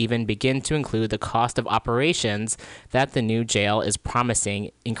doesn't even begin to include the cost of operations that the new jail is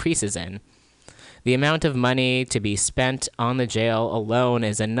promising increases in. The amount of money to be spent on the jail alone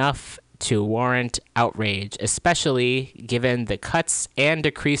is enough to warrant outrage, especially given the cuts and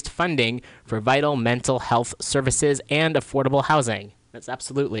decreased funding for vital mental health services and affordable housing. That's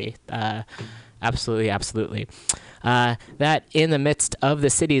absolutely. That in the midst of the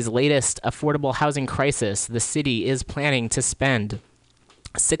city's latest affordable housing crisis, the city is planning to spend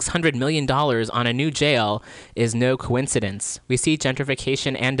 $600 million on a new jail is no coincidence. We see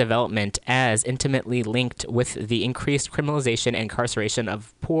gentrification and development as intimately linked with the increased criminalization and incarceration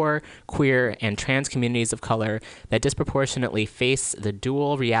of poor, queer, and trans communities of color that disproportionately face the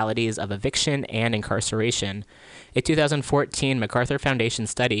dual realities of eviction and incarceration. A 2014 MacArthur Foundation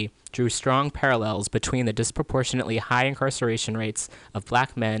study drew strong parallels between the disproportionately high incarceration rates of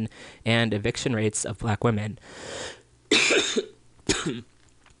black men and eviction rates of black women.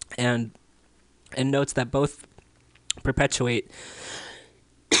 And notes that both perpetuate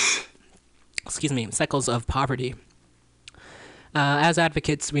cycles of poverty. As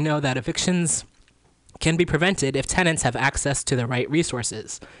advocates, we know that evictions can be prevented if tenants have access to the right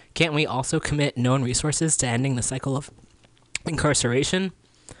resources. Can't we also commit known resources to ending the cycle of incarceration?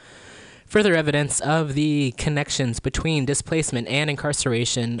 Further evidence of the connections between displacement and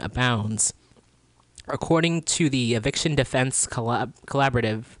incarceration abounds. According to the Eviction Defense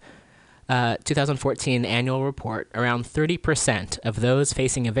Collaborative 2014 annual report, around 30% of those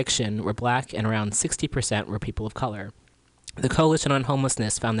facing eviction were black and around 60% were people of color. The Coalition on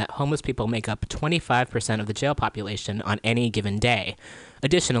Homelessness found that homeless people make up 25% of the jail population on any given day.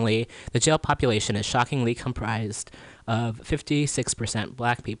 Additionally, the jail population is shockingly comprised of 56%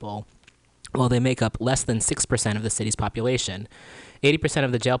 black people, while they make up less than 6% of the city's population. 80%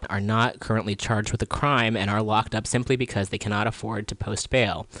 of the jail are not currently charged with a crime and are locked up simply because they cannot afford to post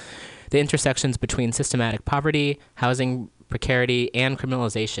bail. The intersections between systematic poverty, housing precarity, and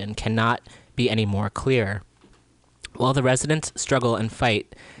criminalization cannot be any more clear. While the residents struggle and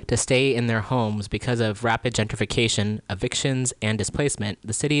fight to stay in their homes because of rapid gentrification, evictions, and displacement,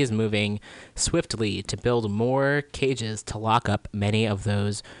 the city is moving swiftly to build more cages to lock up many of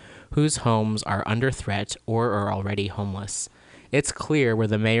those whose homes are under threat or are already homeless. It's clear where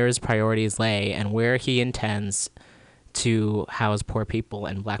the mayor's priorities lay and where he intends to house poor people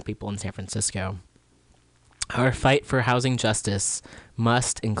and black people in San Francisco. Our fight for housing justice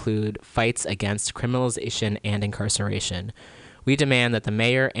must include fights against criminalization and incarceration. We demand that the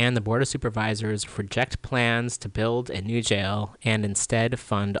mayor and the board of supervisors reject plans to build a new jail and instead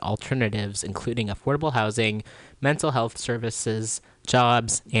fund alternatives, including affordable housing, mental health services,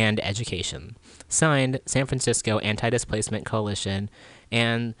 jobs, and education. Signed, San Francisco Anti-Displacement Coalition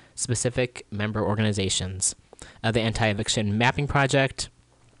and specific member organizations. The Anti-Eviction Mapping Project,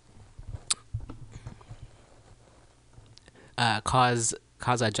 Causa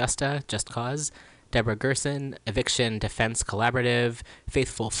Justa, Just Cause, Deborah Gerson, Eviction Defense Collaborative,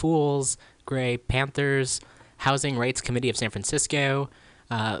 Faithful Fools, Gray Panthers, Housing Rights Committee of San Francisco,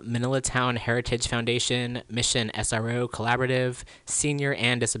 Manila Town Heritage Foundation, Mission SRO Collaborative, Senior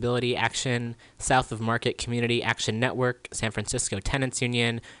and Disability Action, South of Market Community Action Network, San Francisco Tenants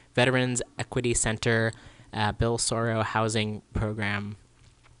Union, Veterans Equity Center, Bill Soro Housing Program.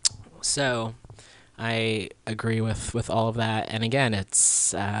 So I agree with all of that. And again,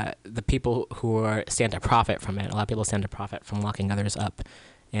 it's the people who stand to profit from it. A lot of people stand to profit from locking others up,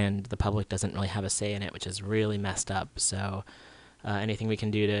 and the public doesn't really have a say in it, which is really messed up. So anything we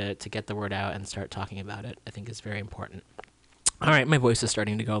can do to get the word out and start talking about it, I think is very important. All right, my voice is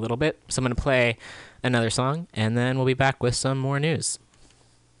starting to go a little bit, so I'm going to play another song, and then we'll be back with some more news.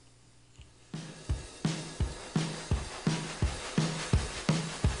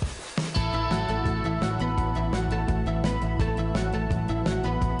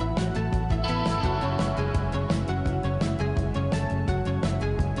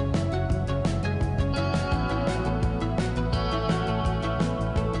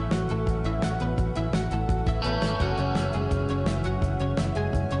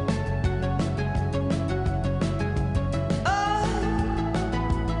 Oh,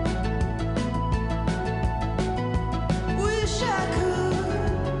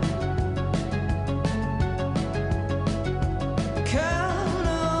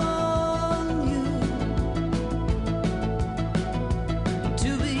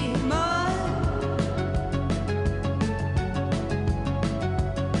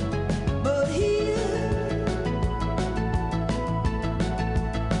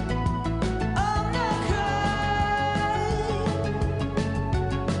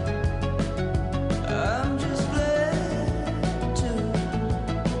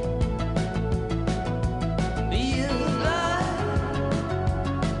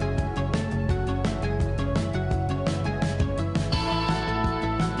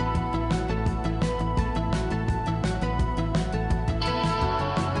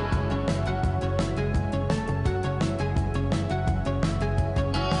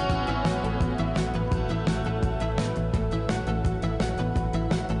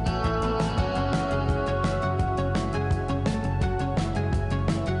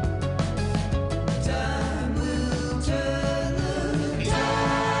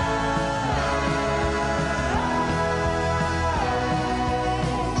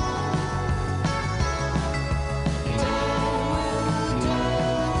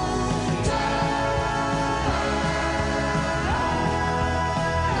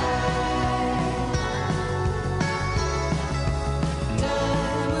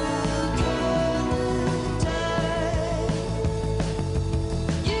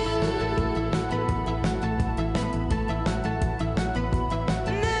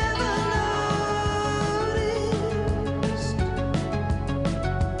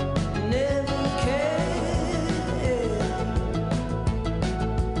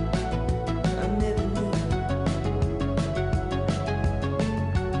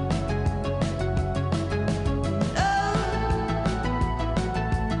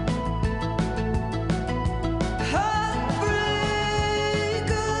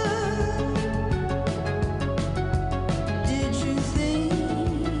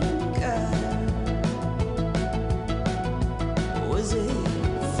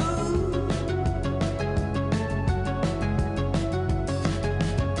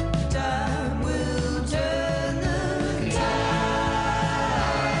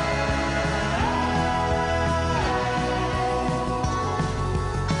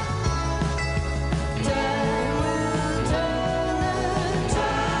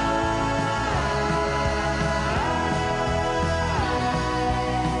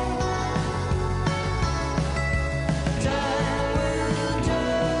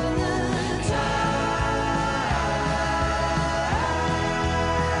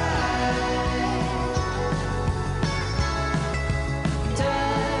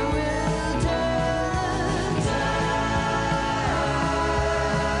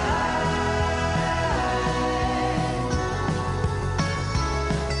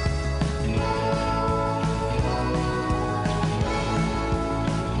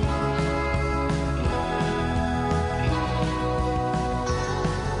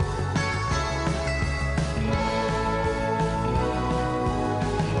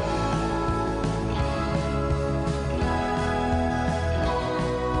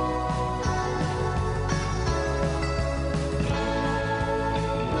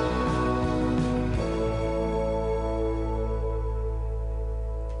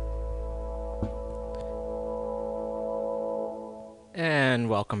 And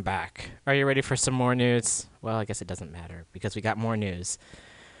welcome back. Are you ready for some more news? Well, I guess it doesn't matter because we got more news.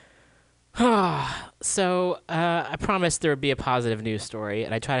 So, I promised there would be a positive news story,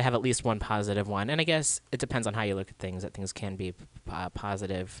 and I try to have at least one positive one. And I guess it depends on how you look at things, that things can be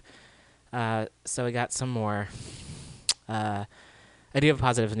positive. So we got some more. I do have a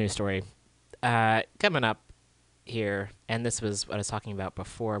positive news story coming up here, and this was what I was talking about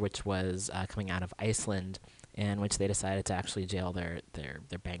before, which was coming out of Iceland, in which they decided to actually jail their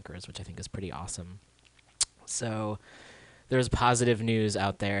bankers, which I think is pretty awesome. So there's positive news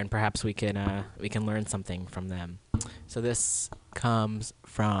out there, and perhaps we can learn something from them. So this comes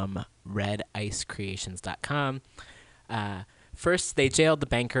from redicecreations.com. First, they jailed the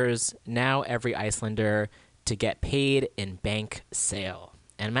bankers. Now every Icelander to get paid in bank sale.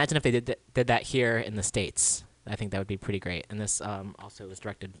 And imagine if they did that here in the States. I think that would be pretty great. And this also was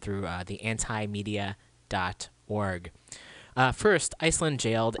directed through the antimedia.org. First, Iceland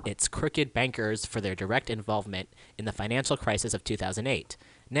jailed its crooked bankers for their direct involvement in the financial crisis of 2008.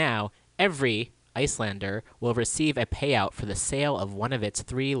 Now, every Icelander will receive a payout for the sale of one of its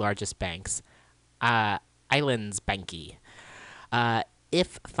three largest banks, Íslandsbanki.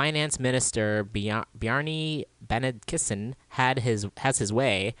 If Finance Minister Bjarni Benediktsson has his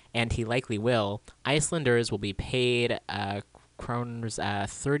way, and he likely will, Icelanders will be paid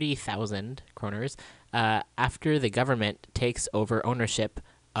 30,000 kroners after the government takes over ownership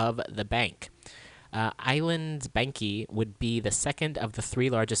of the bank. Íslandsbanki would be the second of the three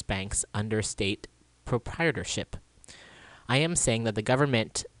largest banks under state proprietorship. I am saying that the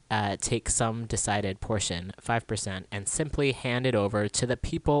government take some decided portion, 5%, and simply hand it over to the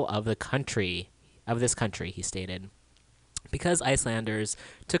people of this country, he stated. Because Icelanders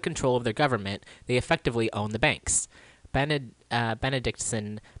took control of their government, they effectively own the banks.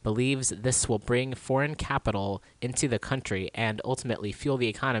 Benediktsson believes this will bring foreign capital into the country and ultimately fuel the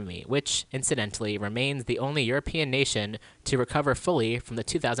economy, which, incidentally, remains the only European nation to recover fully from the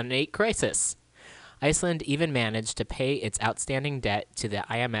 2008 crisis. Iceland even managed to pay its outstanding debt to the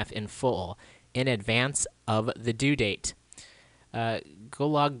IMF in full, in advance of the due date.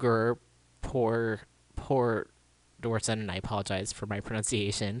 Gulagur Dorson, and I apologize for my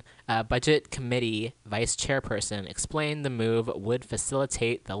pronunciation, Budget Committee Vice Chairperson, explained the move would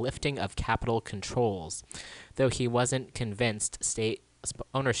facilitate the lifting of capital controls, though he wasn't convinced state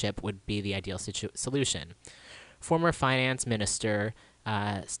ownership would be the ideal solution. Former Finance Minister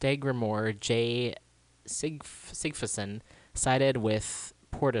Stegrimor J. Sigfusson sided with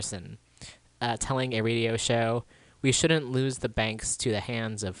Porterson, telling a radio show, "We shouldn't lose the banks to the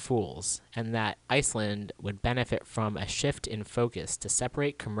hands of fools," and that Iceland would benefit from a shift in focus to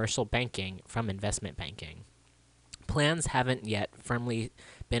separate commercial banking from investment banking. Plans haven't yet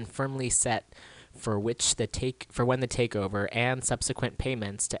been firmly set for when the takeover and subsequent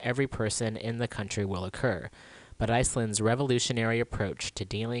payments to every person in the country will occur. But Iceland's revolutionary approach to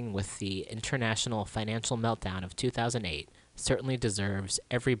dealing with the international financial meltdown of 2008 certainly deserves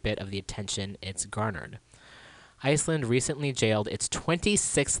every bit of the attention it's garnered. Iceland recently jailed its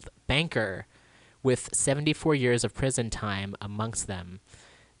 26th banker, with 74 years of prison time amongst them,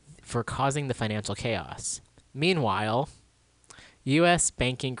 for causing the financial chaos. Meanwhile, U.S.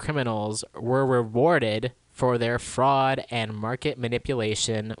 banking criminals were rewarded for their fraud and market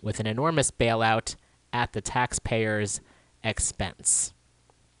manipulation with an enormous bailout at the taxpayers' expense.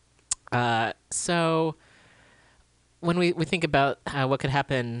 So when we think about what could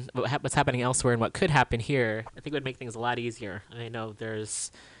happen, what's happening elsewhere and what could happen here, I think it would make things a lot easier. I know there's,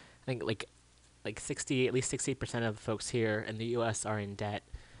 I think at least 60% of folks here in the U.S. are in debt.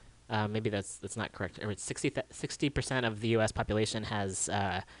 Maybe that's not correct. Or 60% of the U.S. population has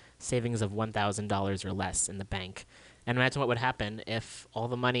savings of $1,000 or less in the bank. And imagine what would happen if all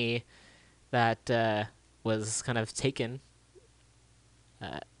the money that was kind of taken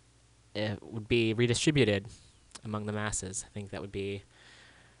it would be redistributed among the masses. I think that would be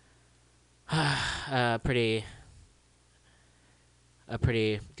a pretty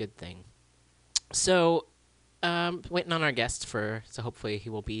good thing. So, waiting on our guest so hopefully he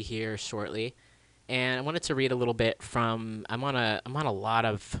will be here shortly. And I wanted to read a little bit from, I'm on a lot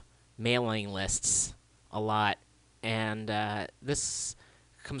of mailing lists, and this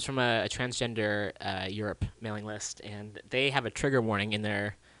comes from a transgender Europe mailing list, and they have a trigger warning in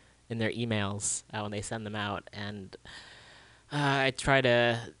their emails when they send them out, and I try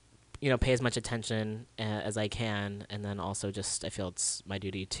to pay as much attention as I can, and then also just I feel it's my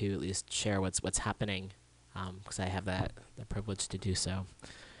duty to at least share what's happening, because I have the privilege to do so.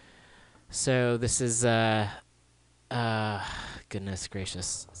 So this is goodness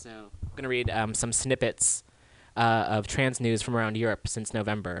gracious. So I'm gonna read some snippets of trans news from around Europe since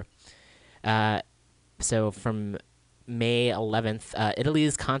November. So from May 11th,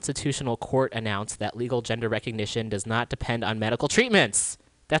 Italy's constitutional court announced that legal gender recognition does not depend on medical treatments.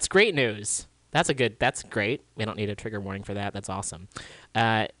 That's great news. That's great. We don't need a trigger warning for that. That's awesome.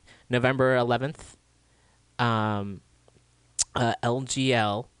 November 11th,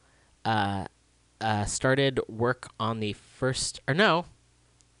 LGL started work on the first, or no,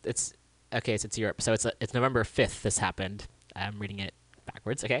 it's okay. It's Europe, so it's November 5th. This happened. I'm reading it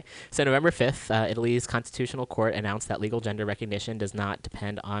backwards. Okay, so November 5th, Italy's constitutional court announced that legal gender recognition does not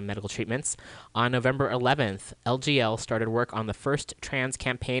depend on medical treatments. On November 11th, LGL started work on the first trans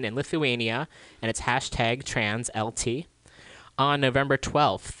campaign in Lithuania, and it's hashtag TransLT. On November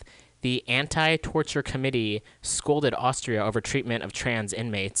 12th, the Anti-Torture Committee scolded Austria over treatment of trans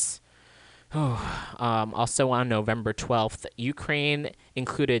inmates. Also on November 12th, Ukraine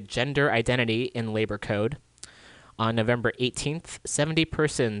included gender identity in labor code. On November 18th, 70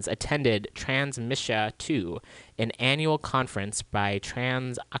 persons attended Transmissia 2, an annual conference by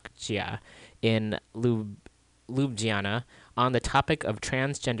Transaktia in Ljubljana on the topic of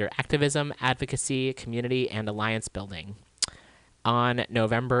transgender activism, advocacy, community, and alliance building. On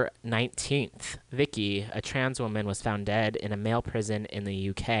November 19th, Vicky, a trans woman, was found dead in a male prison in the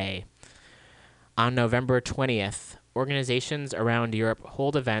UK. On November 20th, organizations around Europe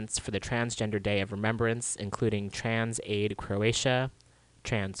hold events for the Transgender Day of Remembrance, including Trans Aid Croatia,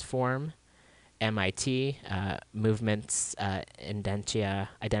 Transform, MIT, Movements Identitia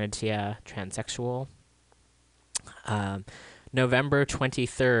Transsexual. November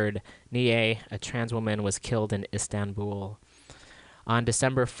 23rd, Niye, a trans woman, was killed in Istanbul. On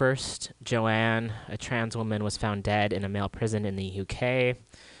December 1st, Joanne, a trans woman, was found dead in a male prison in the UK.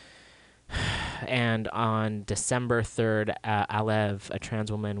 And on December 3rd, Alev, a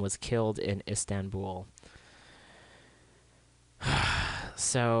trans woman, was killed in Istanbul.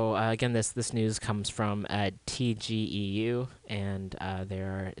 So again, this news comes from TGEU, and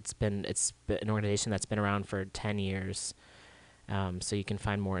it's been an organization that's been around for 10 years. So you can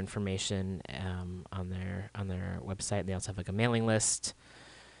find more information on their website. They also have like a mailing list.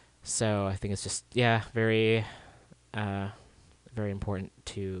 So I think it's just very very important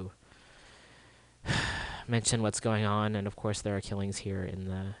to mention what's going on, and of course there are killings here in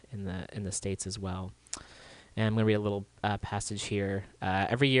the States as well. And I'm going to read a little passage here.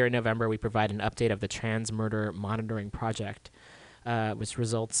 Every year in November, we provide an update of the Trans Murder Monitoring Project, which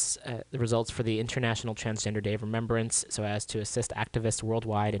results the results for the International Transgender Day of Remembrance, so as to assist activists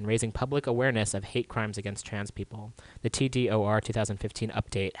worldwide in raising public awareness of hate crimes against trans people. The TDOR 2015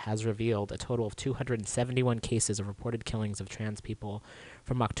 update has revealed a total of 271 cases of reported killings of trans people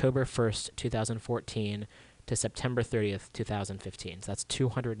from October 1st, 2014 to September 30th, 2015. So that's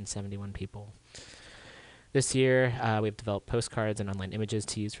 271 people. This year, we've developed postcards and online images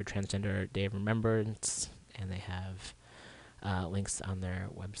to use for Transgender Day of Remembrance, and they have links on their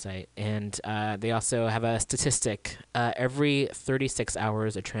website. And they also have a statistic. Every 36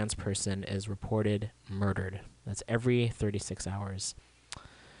 hours, a trans person is reported murdered. That's every 36 hours.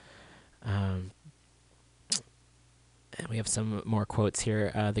 And we have some more quotes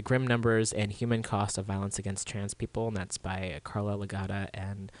here. The grim numbers and human cost of violence against trans people, and that's by Carla Legata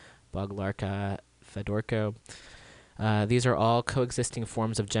and Boglarka Fedorko. These are all coexisting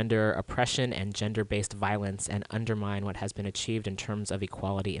forms of gender oppression and gender-based violence, and undermine what has been achieved in terms of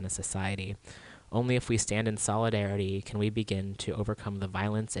equality in a society. Only if we stand in solidarity can we begin to overcome the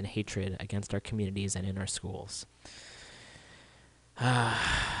violence and hatred against our communities and in our schools.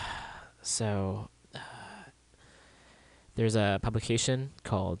 There's a publication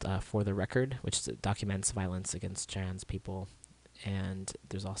called For the Record, which documents violence against trans people. And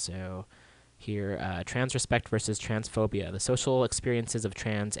there's also here, Trans Respect versus Transphobia, the social experiences of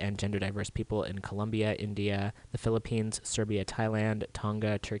trans and gender diverse people in Colombia, India, the Philippines, Serbia, Thailand,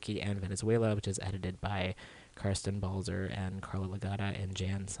 Tonga, Turkey, and Venezuela, which is edited by Karsten Balzer and Carla Legata and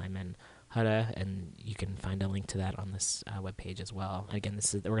Jan Simon Hudda, and you can find a link to that on this webpage as well. Again,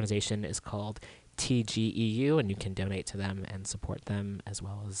 the organization is called TGEU, and you can donate to them and support them, as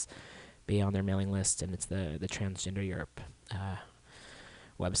well as be on their mailing list, and it's the Transgender Europe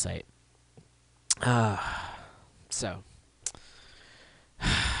website.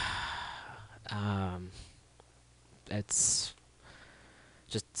 It's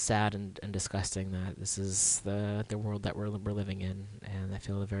just sad and disgusting that this is the world that we're living in, and I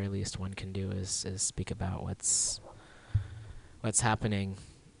feel the very least one can do is speak about what's happening,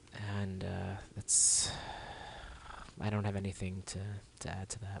 and I don't have anything to add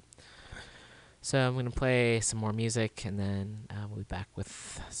to that. So I'm going to play some more music, and then we'll be back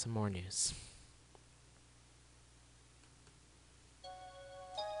with some more news.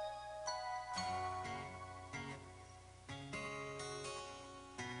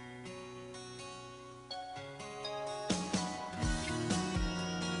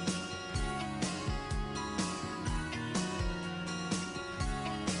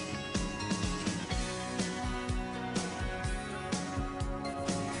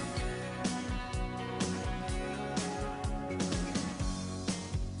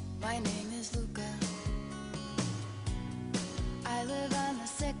 My name is Luca. I live on the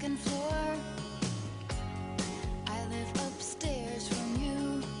second floor. I live upstairs from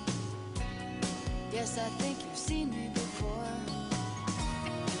you. Yes, I think you've seen me before.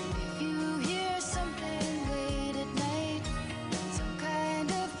 If you hear something late at night, some kind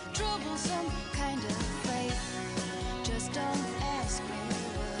of trouble, some kind of fight, just don't ask me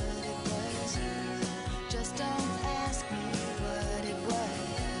what it was. Just don't ask me what it was.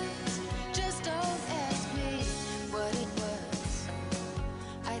 Just don't ask me what it was.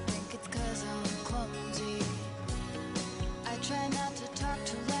 I think it's 'cause I'm clumsy. I try not to talk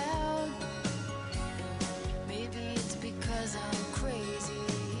too loud. Maybe it's because I'm crazy.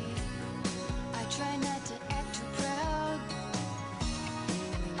 I try not to act too proud.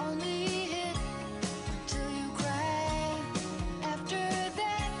 Only hit till you cry. After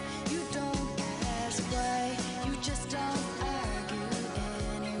that, you don't ask why. You just don't argue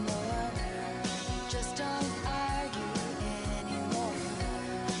anymore. Just don't argue anymore.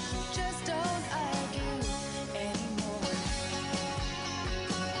 Just don't argue anymore.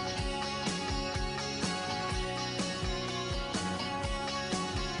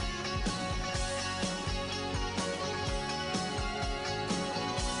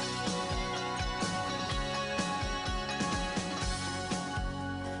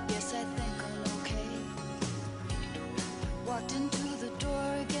 Yes, I think I'm okay. Walked into the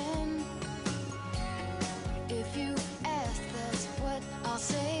door again. If you ask, that's what I'll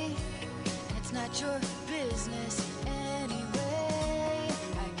say. It's not your business anyway.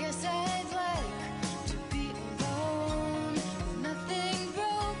 I guess I'd like to be alone. Nothing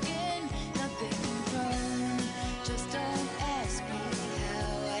broken, nothing wrong. Just don't ask me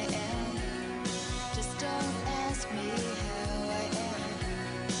how I am. Just don't ask me how I am.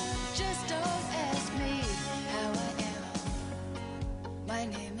 Just don't ask me how I am. My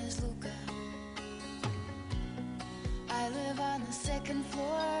name is Luca. I live on the second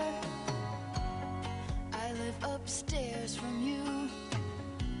floor. I live upstairs from you.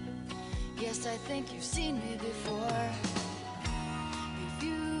 Yes, I think you've seen me before. If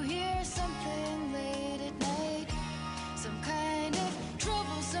you hear something late at night, some kind of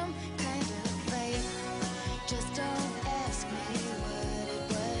trouble, some kind of fight, just don't ask me what it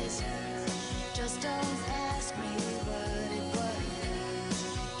was. Just don't ask me what it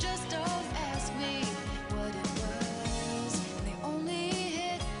was. Just don't ask me what it was. They only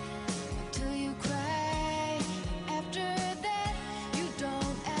hit until you cry. After that, you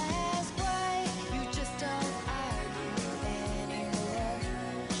don't ask why. You just don't argue anymore.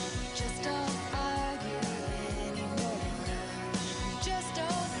 Just don't argue anymore. Just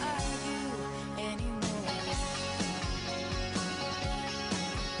don't argue anymore.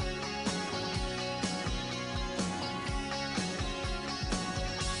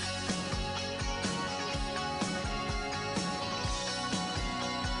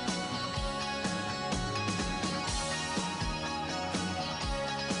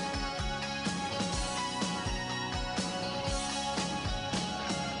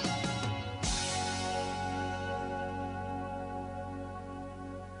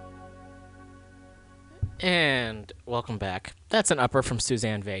 And welcome back. That's an upper from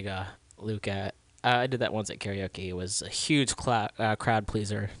Suzanne Vega, Luca. I did that once at karaoke. It was a huge crowd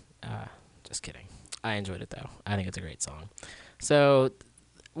pleaser. Just kidding. I enjoyed it, though. I think it's a great song. So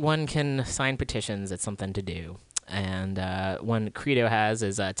one can sign petitions. It's something to do. And one credo has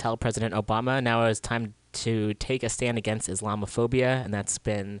is tell President Obama now is time to take a stand against Islamophobia. And that's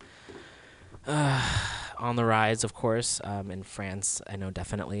been on the rise, of course, in France, I know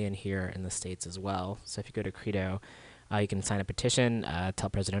definitely, and here in the States as well. So if you go to Credo, you can sign a petition, tell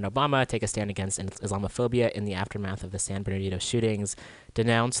President Obama, take a stand against Islamophobia in the aftermath of the San Bernardino shootings,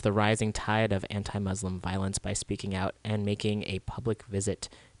 denounce the rising tide of anti-Muslim violence by speaking out and making a public visit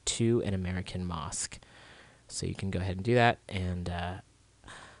to an American mosque. So you can go ahead and do that, and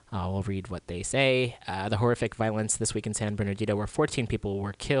we'll read what they say. The horrific violence this week in San Bernardino, where 14 people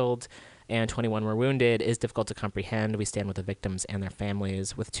were killed and 21 were wounded, is difficult to comprehend. We stand with the victims and their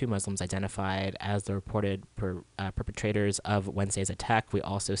families, with 2 Muslims identified as the reported perpetrators of Wednesday's attack. We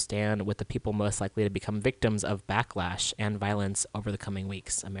also stand with the people most likely to become victims of backlash and violence over the coming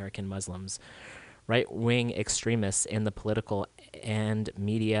weeks, American Muslims. Right-wing extremists in the political and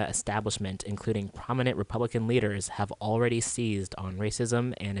media establishment, including prominent Republican leaders, have already seized on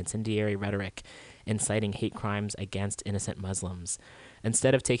racism and incendiary rhetoric, inciting hate crimes against innocent Muslims.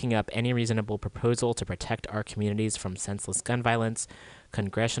 Instead of taking up any reasonable proposal to protect our communities from senseless gun violence,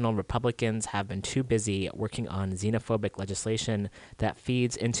 congressional Republicans have been too busy working on xenophobic legislation that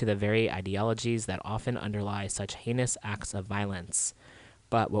feeds into the very ideologies that often underlie such heinous acts of violence.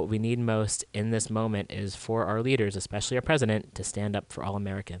 But what we need most in this moment is for our leaders, especially our president, to stand up for all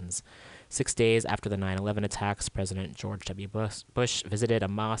Americans. 6 days after the 9/11 attacks, President George W. Bush visited a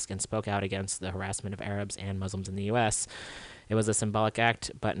mosque and spoke out against the harassment of Arabs and Muslims in the U.S. It was a symbolic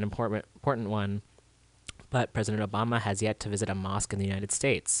act, but an important one. But President Obama has yet to visit a mosque in the United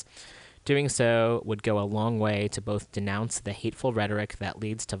States. Doing so would go a long way to both denounce the hateful rhetoric that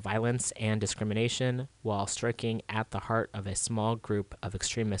leads to violence and discrimination, while striking at the heart of a small group of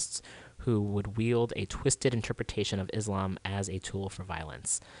extremists who would wield a twisted interpretation of Islam as a tool for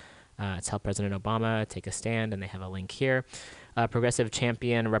violence. Tell President Obama, take a stand, and they have a link here. Progressive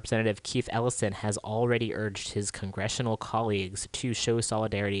champion Representative Keith Ellison has already urged his congressional colleagues to show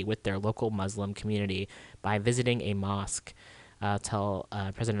solidarity with their local Muslim community by visiting a mosque. Tell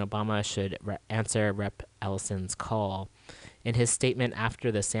President Obama should answer Rep. Ellison's call. In his statement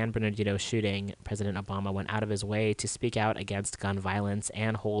after the San Bernardino shooting, President Obama went out of his way to speak out against gun violence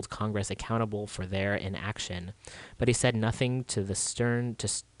and hold Congress accountable for their inaction. But he said nothing to stem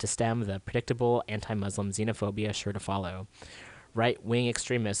the predictable anti-Muslim xenophobia sure to follow. Right-wing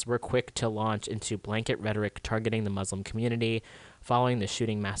extremists were quick to launch into blanket rhetoric targeting the Muslim community following the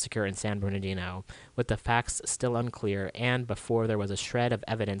shooting massacre in San Bernardino. With the facts still unclear and before there was a shred of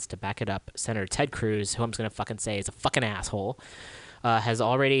evidence to back it up, Senator Ted Cruz, who I'm just going to fucking say is a fucking asshole, has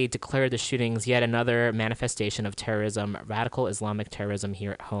already declared the shootings yet another manifestation of terrorism, radical Islamic terrorism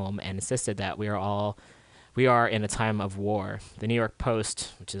here at home, and insisted that we are in a time of war. The New York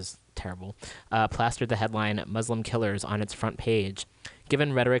Post, which is terrible, plastered the headline Muslim Killers on its front page.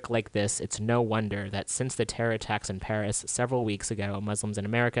 Given rhetoric like this, it's no wonder that since the terror attacks in Paris several weeks ago, Muslims in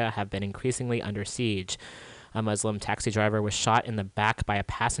America have been increasingly under siege. A Muslim taxi driver was shot in the back by a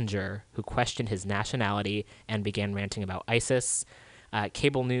passenger who questioned his nationality and began ranting about ISIS.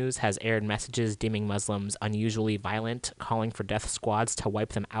 Cable news has aired messages deeming Muslims unusually violent, calling for death squads to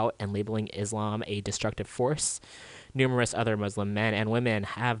wipe them out and labeling Islam a destructive force. Numerous other Muslim men and women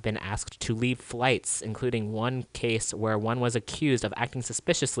have been asked to leave flights, including one case where one was accused of acting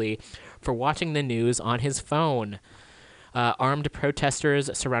suspiciously for watching the news on his phone. Armed protesters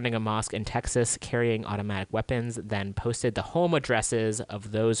surrounding a mosque in Texas carrying automatic weapons then posted the home addresses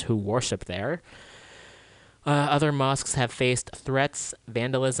of those who worship there. Other mosques have faced threats,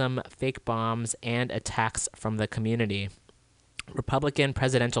 vandalism, fake bombs, and attacks from the community. Republican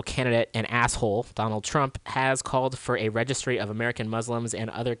presidential candidate and asshole Donald Trump has called for a registry of American Muslims, and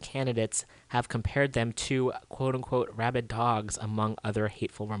other candidates have compared them to quote-unquote rabid dogs, among other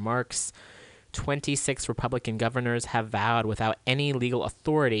hateful remarks. 26 Republican governors have vowed without any legal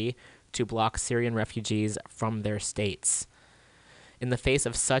authority to block Syrian refugees from their states. In the face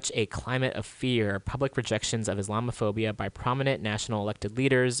of such a climate of fear, public rejections of Islamophobia by prominent national elected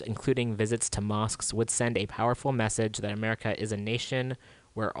leaders, including visits to mosques, would send a powerful message that America is a nation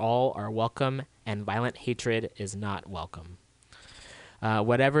where all are welcome and violent hatred is not welcome.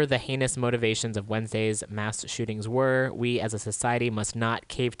 Whatever the heinous motivations of Wednesday's mass shootings were, we as a society must not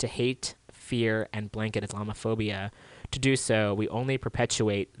cave to hate, fear, and blanket Islamophobia. To do so, we only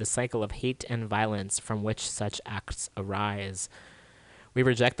perpetuate the cycle of hate and violence from which such acts arise. We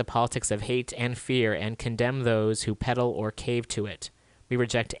reject the politics of hate and fear and condemn those who peddle or cave to it. We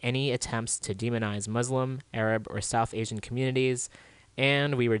reject any attempts to demonize Muslim, Arab, or South Asian communities,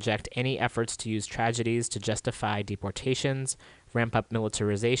 and we reject any efforts to use tragedies to justify deportations, ramp up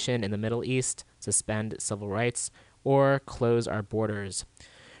militarization in the Middle East, suspend civil rights, or close our borders.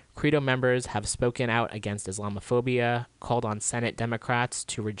 Credo members have spoken out against Islamophobia, called on Senate Democrats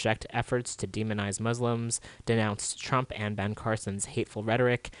to reject efforts to demonize Muslims, denounced Trump and Ben Carson's hateful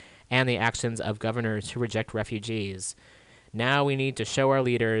rhetoric, and the actions of governors who reject refugees. Now we need to show our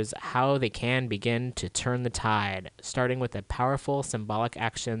leaders how they can begin to turn the tide, starting with the powerful symbolic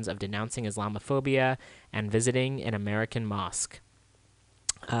actions of denouncing Islamophobia and visiting an American mosque.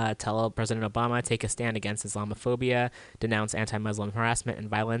 Tell President Obama, take a stand against Islamophobia, denounce anti-Muslim harassment and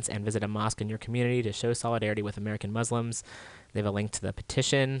violence, and visit a mosque in your community to show solidarity with American Muslims. They have a link to the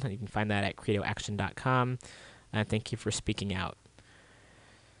petition. You can find that at credoaction.com. Thank you for speaking out.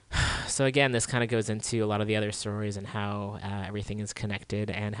 So again, this kind of goes into a lot of the other stories and how everything is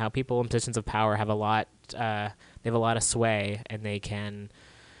connected, and how people in positions of power have a lot of sway, and they can.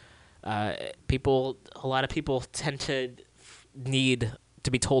 A lot of people tend to need to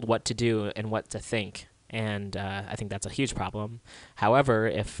be told what to do and what to think, and I think that's a huge problem. However,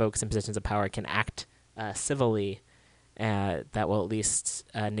 if folks in positions of power can act civilly, that will at least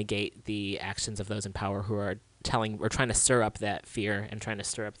negate the actions of those in power who are trying to stir up that fear and trying to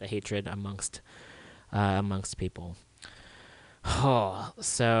stir up the hatred amongst people. Oh,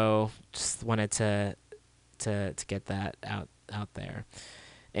 so just wanted to get that out out there.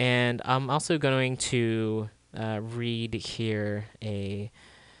 And I'm also going to read here a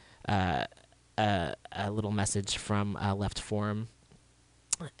little message from Left Forum.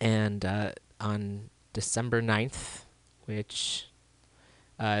 And on December 9th, which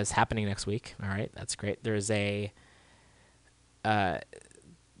is happening next week. All right, that's great. There's going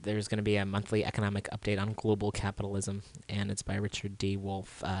to be a monthly economic update on global capitalism, and it's by Richard D.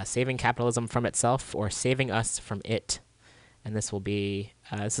 Wolff, Saving Capitalism from Itself or Saving Us from It. And this will be,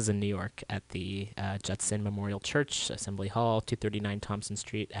 this is in New York at the Judson Memorial Church, Assembly Hall, 239 Thompson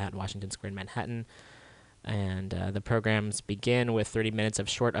Street at Washington Square in Manhattan. And the programs begin with 30 minutes of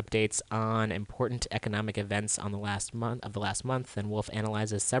short updates on important economic events on the last month. And Wolff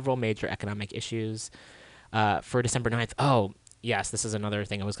analyzes several major economic issues for December 9th. Oh, yes, this is another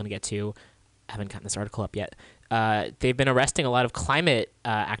thing I was going to get to. I haven't gotten this article up yet. They've been arresting a lot of climate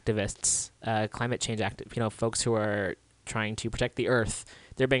activists, climate change folks who are trying to protect the earth.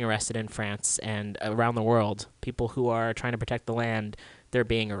 They're being arrested in France and around the world. People who are trying to protect the land, they're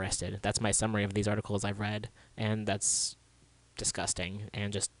being arrested. That's my summary of these articles I've read, and that's disgusting,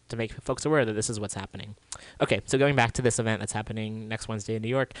 and just to make folks aware that this is what's happening. Okay, so going back to this event that's happening next Wednesday in New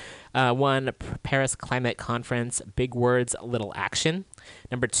York. 1, Paris Climate Conference, Big Words, Little Action.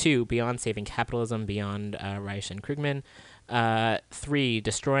 Number 2, Beyond Saving Capitalism, Beyond Reich and Krugman. 3,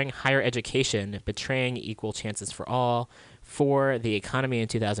 Destroying Higher Education, Betraying Equal Chances for All. 4, The Economy in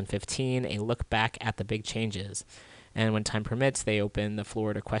 2015, A Look Back at the Big Changes. And when time permits, they open the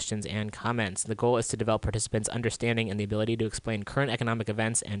floor to questions and comments. The goal is to develop participants' understanding and the ability to explain current economic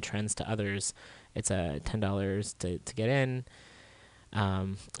events and trends to others. It's $10 to get in,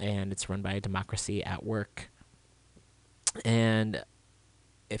 and it's run by Democracy at Work. And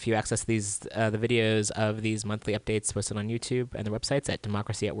if you access these the videos of these monthly updates posted on YouTube and their websites at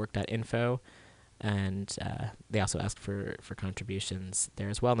democracyatwork.info, and they also ask for contributions there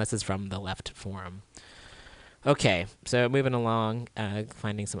as well. And this is from the Left Forum. Okay, so moving along,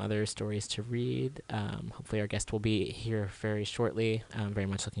 finding some other stories to read. Hopefully our guest will be here very shortly. I'm very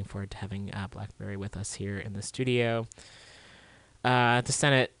much looking forward to having Blackberry with us here in the studio. The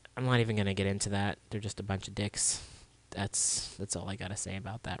Senate, I'm not even going to get into that. They're just a bunch of dicks. That's all I got to say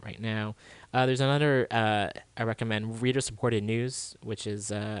about that right now. There's another, I recommend Reader-Supported News, which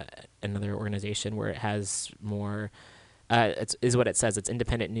is another organization where it has more, is what it says. It's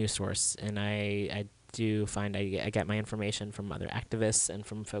independent news source, and I do find I get my information from other activists and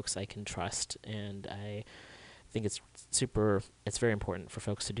from folks I can trust, and I think it's very important for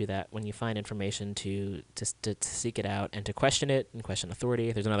folks to do that when you find information to seek it out and to question it and question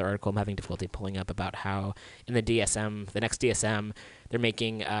authority. There's another article I'm having difficulty pulling up about how in the DSM, the next DSM, they're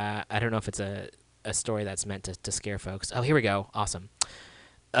making, I don't know if it's a story that's meant to scare folks. Oh, here we go. Awesome.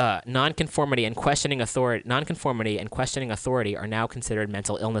 Nonconformity and questioning authority are now considered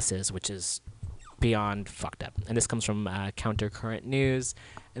mental illnesses, which is beyond fucked up. And this comes from Countercurrent News,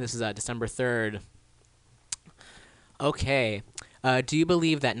 and this is December 3rd. Okay. Do you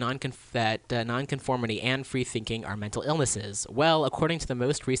believe that nonconformity and free thinking are mental illnesses? Well, according to the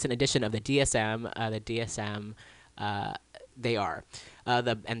most recent edition of the DSM, they are.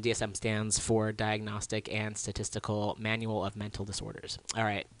 The DSM stands for Diagnostic and Statistical Manual of Mental Disorders. All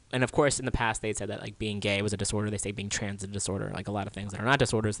right. And of course, in the past, they said that like being gay was a disorder. They say being trans is a disorder. Like a lot of things that are not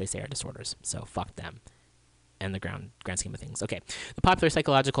disorders, they say are disorders. So fuck them. And the grand scheme of things. Okay. The popular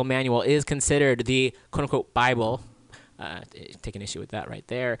psychological manual is considered the quote unquote Bible. Take an issue with that right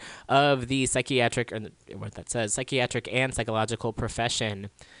there, of the psychiatric, or what that says, psychiatric and psychological profession.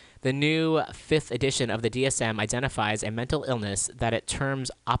 The new 5th edition of the DSM identifies a mental illness that it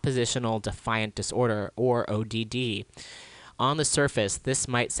terms oppositional defiant disorder, or ODD. On the surface, this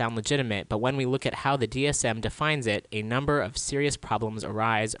might sound legitimate, but when we look at how the DSM defines it, a number of serious problems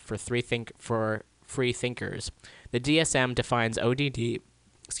arise for free thinkers. The DSM defines ODD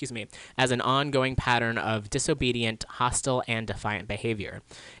as an ongoing pattern of disobedient, hostile, and defiant behavior.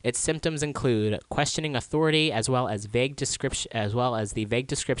 Its symptoms include questioning authority, as well as the vague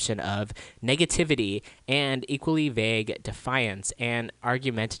description of negativity and equally vague defiance and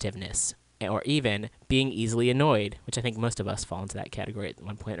argumentativeness, or even being easily annoyed, which I think most of us fall into that category at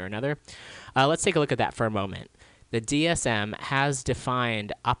one point or another. Let's take a look at that for a moment. The DSM has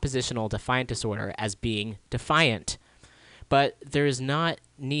defined oppositional defiant disorder as being defiant. But there's not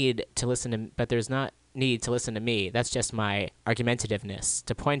need to listen to me. That's just my argumentativeness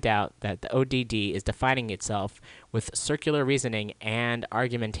to point out that the ODD is defining itself with circular reasoning and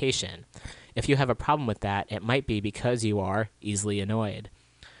argumentation. If you have a problem with that, it might be because you are easily annoyed.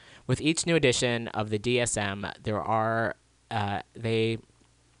 With each new edition of the DSM, there are a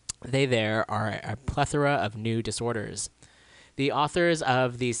plethora of new disorders. The authors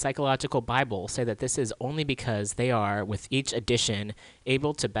of the Psychological Bible say that this is only because they are, with each edition,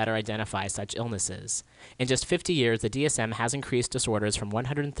 able to better identify such illnesses. In just 50 years, the DSM has increased disorders from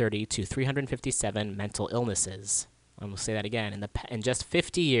 130 to 357 mental illnesses. I'm going to say that again. In just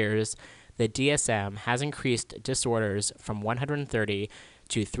 50 years, the DSM has increased disorders from 130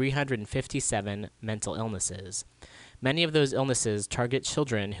 to 357 mental illnesses. Many of those illnesses target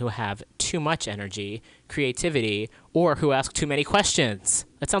children who have too much energy, creativity, or who ask too many questions.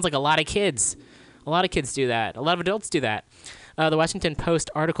 That sounds like a lot of kids. A lot of kids do that. A lot of adults do that. The Washington Post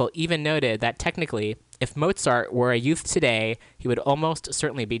article even noted that technically, if Mozart were a youth today, he would almost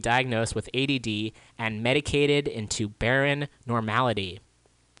certainly be diagnosed with ADD and medicated into barren normality.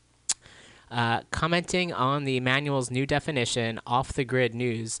 Commenting on the manual's new definition, Off the Grid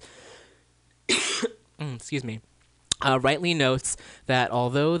News, excuse me, rightly notes that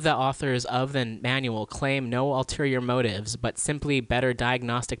although the authors of the manual claim no ulterior motives, but simply better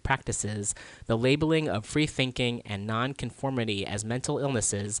diagnostic practices, the labeling of free thinking and nonconformity as mental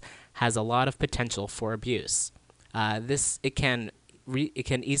illnesses has a lot of potential for abuse. It can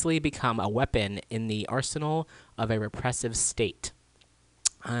easily become a weapon in the arsenal of a repressive state.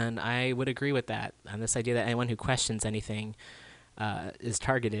 And I would agree with that. And this idea that anyone who questions anything is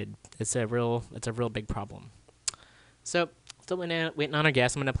targeted, it's a real big problem. So, still waiting on our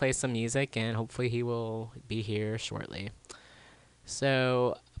guest. I'm going to play some music, and hopefully he will be here shortly.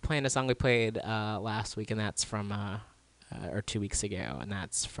 So, playing a song we played last week, and that's from, or 2 weeks ago, and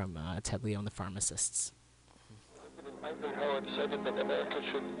that's from Ted Leo and the Pharmacists. President Howard said that America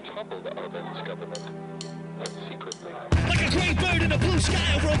should topple the Arbenz government secretly. Like a great bird in a blue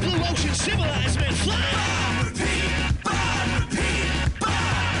sky over a blue ocean, civilized men fly. Bomb, repeat, bomb, repeat,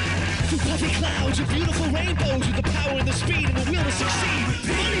 bomb. Through puffy clouds and beautiful rainbows with the power and the speed and the will to succeed.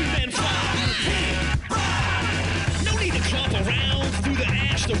 Money men fly. Repeat, bomb. No need to clomp around through the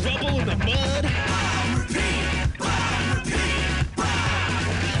ash, the rubble, and the mud. Bomb, repeat, bomb, repeat,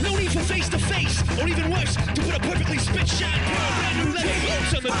 bomb. No need for face-to-face, or even worse, to put a perfectly spit shot pair of brand new leather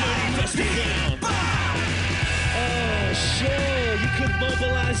boots on the dirty, dusty ground. Oh, sure, you could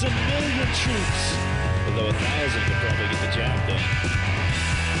mobilize 1 million troops, although 1,000 could probably get the job done.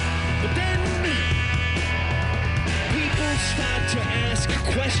 But then, people start to ask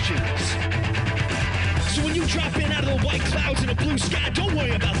questions. So when you drop in out of the white clouds in a blue sky, don't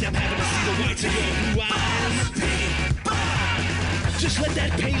worry about them having to see the whites of your blue eyes. Just let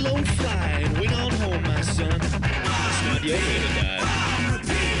that payload fly and wing on home, my son. It's not your way to die.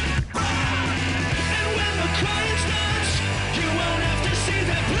 And when the crying starts, you won't have to see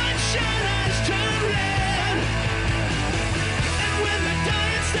their bloodshot eyes turn red. And when the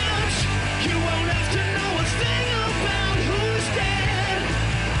dying stops, you won't have to know a thing about who's dead.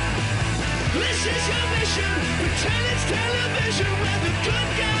 This is your mission, pretend it's television where the good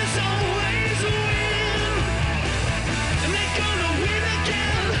guys always win. And they're gonna win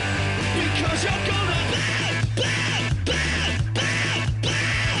again, because you're gonna blow, blow, blow, blow,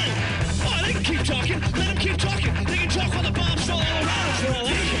 blow. Oh, they can keep talking, let them keep talking. They can talk while the bombs fall all around us for all I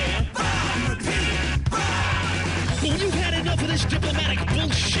care. But when you've had enough of this diplomatic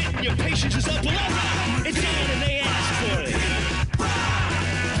bullshit and your patience is up, well, all right, it's on and they asked for it.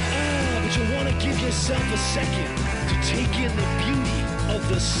 But you want to give yourself a second to take in the beauty of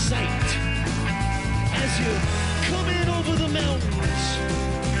the sight as you come in over the mountains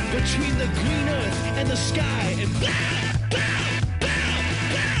between the green earth and the sky and bow, bow, bow,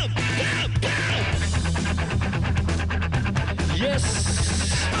 bow, bow, bow. Yes.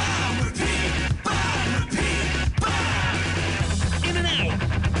 Bomb, repeat, bomb, repeat, bomb. In and out,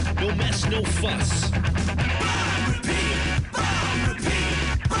 no mess, no fuss. Bomb, repeat, bomb, repeat,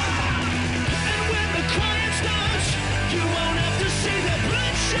 bomb. And when the crying starts, you won't have to see the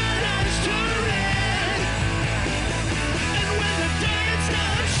bloodshot eyes turn red. And when the dying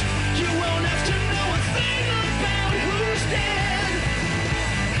starts, you won't have to know a thing about who's dead.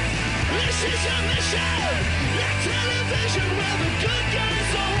 This is your mission, like television where the good guys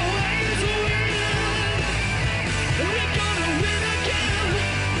always win. And we're gonna win again,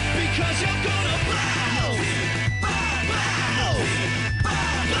 because you're gonna blow.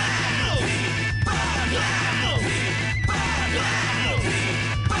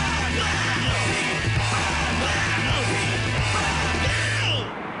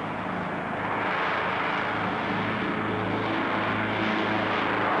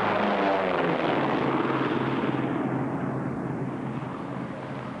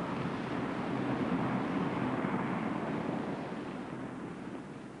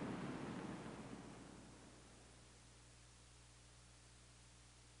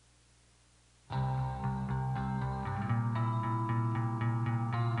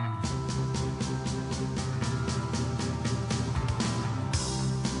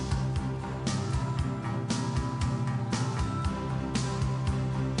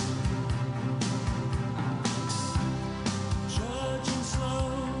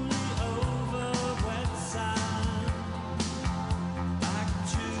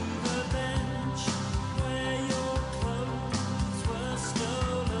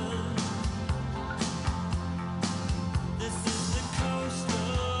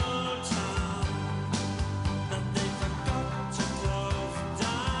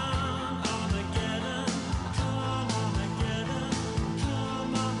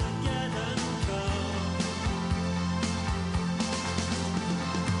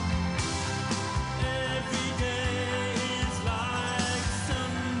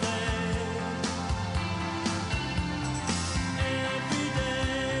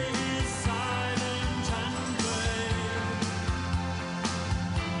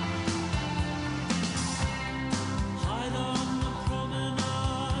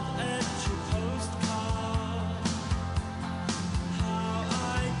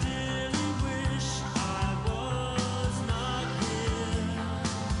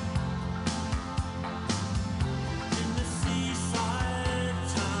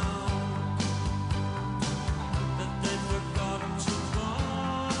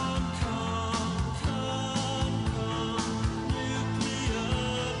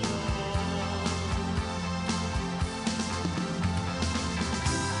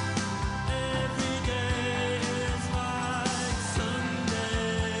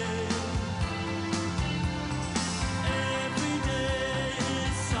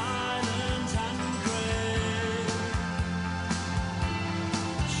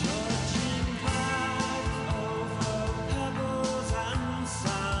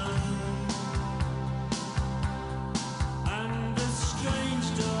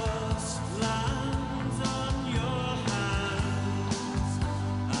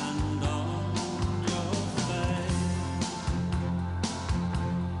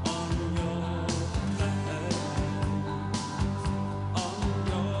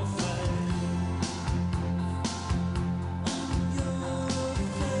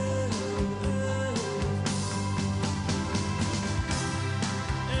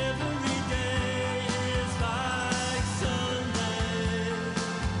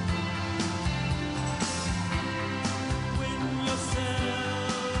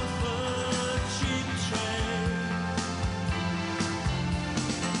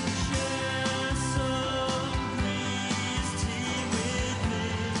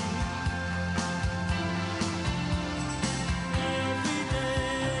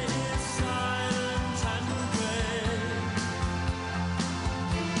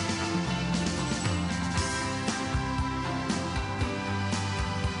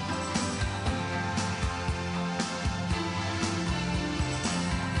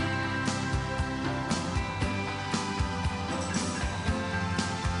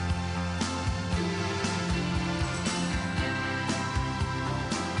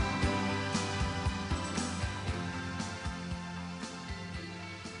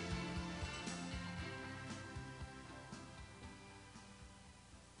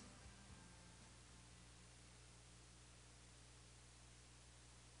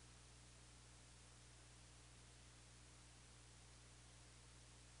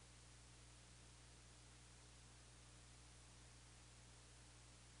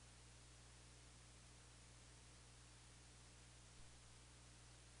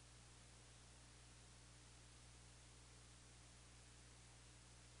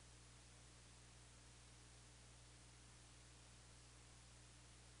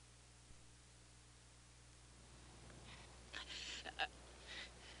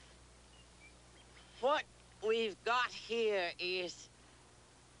 we've got here is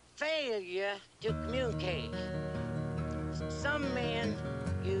failure to communicate. Some men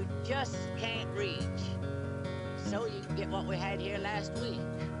you just can't reach. So you get what we had here last week,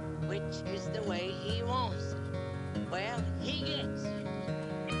 which is the way he wants it. Well, he gets it.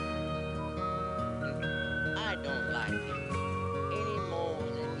 I don't like it any more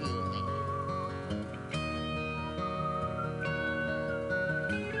than you may.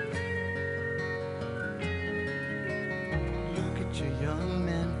 Look at your young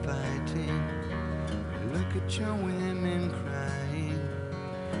men fighting. Look at your women crying.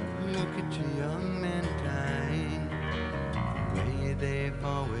 Look at your young men dying the way they've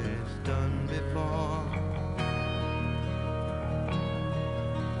always done before.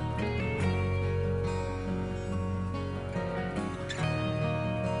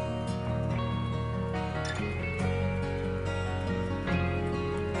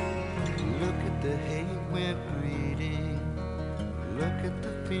 Look at the hate we're breeding. Look at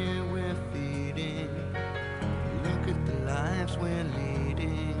the fear we're feeding. Look at the lives we're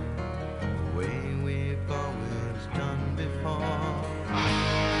leading the way we've always done before.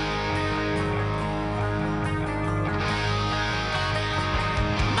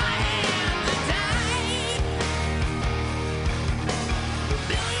 My hands are tied.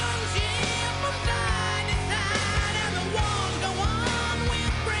 Billions shift from side to side, and the wars go on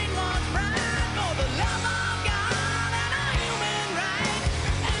with brainwashed pride for the love of God and a human right.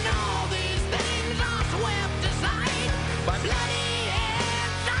 And all these things are swept aside by bloody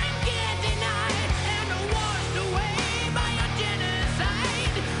hands. Time can't deny, and are washed away by a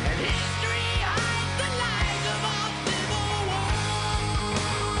genocide. And history hides the lies of our civil war.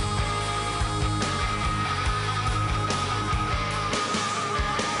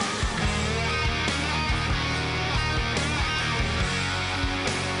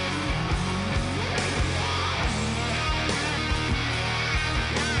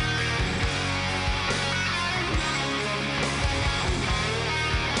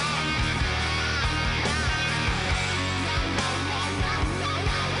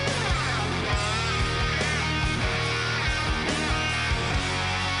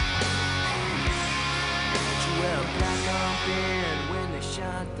 You wear a black armband when they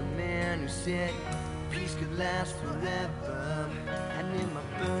shot the man who said peace could last forever. And in my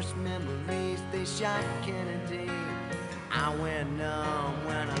first memories, they shot Kennedy. I went numb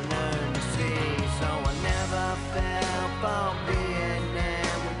when I learned to see, so I never fell for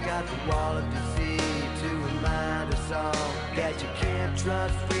Vietnam. We got the wall of deceit to remind us all that you can't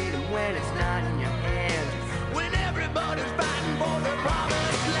trust freedom when it's not in your hands. When everybody's fighting for the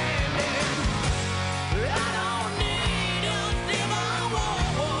promised land. I don't need a civil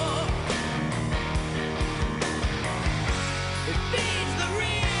war. It feeds the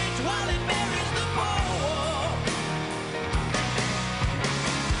rich while it buries the poor.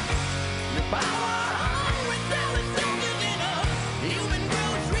 The power hungry selling soldiers in a human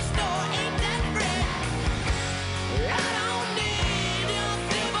grocery store ain't that bread. I don't need a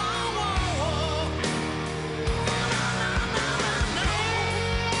civil war. No, no, no, no, no.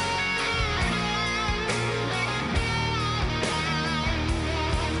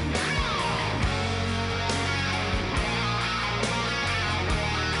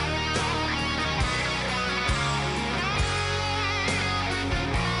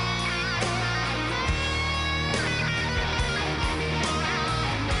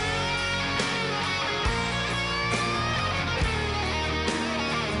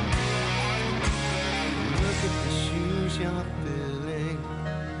 Look at the shoes you're filling.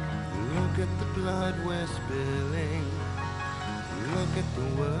 Look at the blood we're spilling. Look at the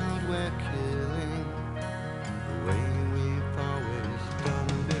world we're killing the way we've always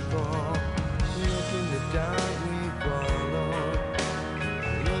done before. Look in the dark we followed.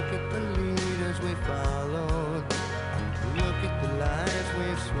 Look at the leaders we followed. Look at the lies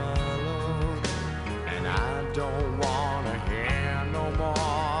we've swallowed. And I don't wanna hear no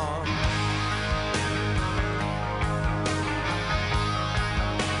more.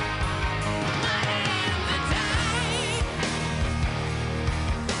 My hands are tied.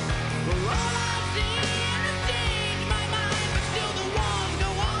 For all our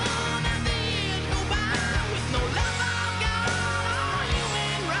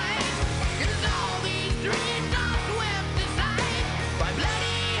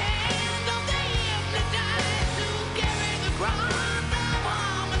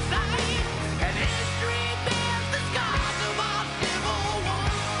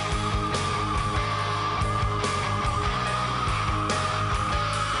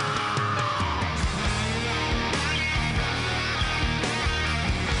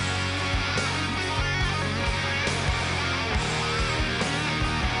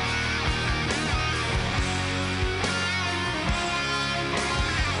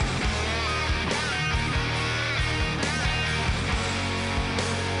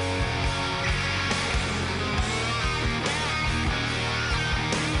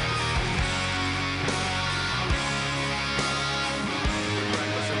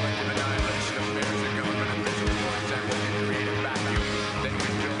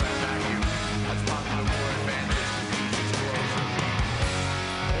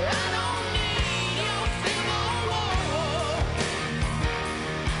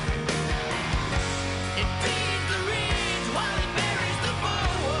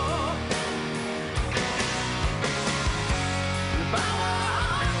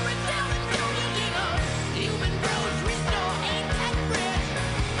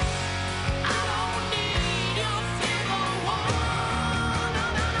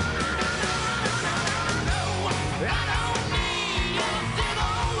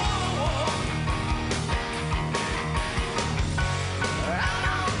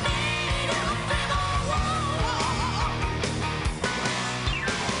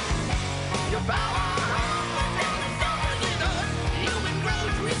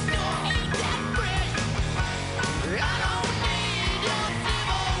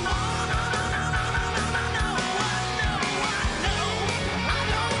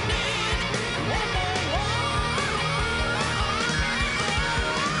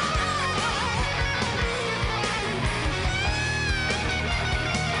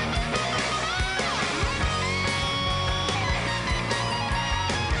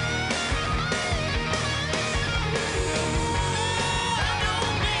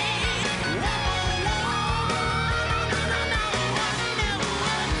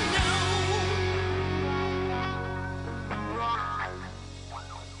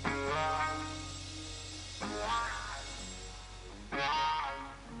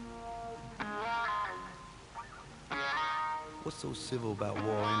What's so civil about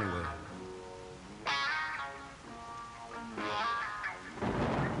war anyway?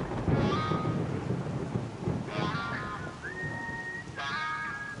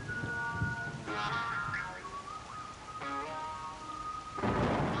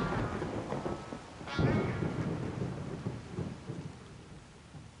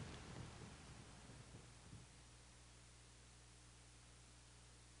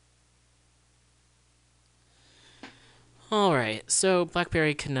 All right, so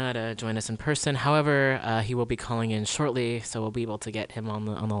Blackberry cannot join us in person. However, he will be calling in shortly, so we'll be able to get him on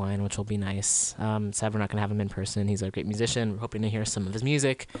the line, which will be nice. Sad we're not gonna have him in person. He's a great musician. We're hoping to hear some of his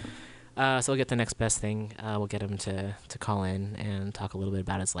music. So we'll get the next best thing. We'll get him to call in and talk a little bit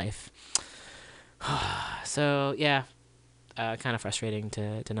about his life. So yeah, kind of frustrating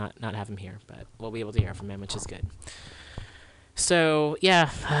to not have him here, but we'll be able to hear from him, which is good. So yeah,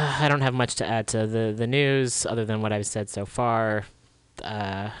 I don't have much to add to the news other than what I've said so far.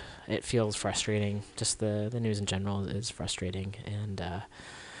 It feels frustrating. Just the news in general is frustrating, and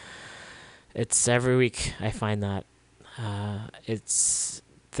it's every week I find that it's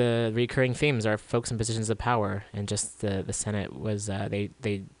the recurring themes are folks in positions of power, and just the Senate was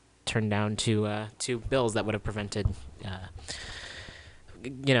they turned down two bills that would have prevented.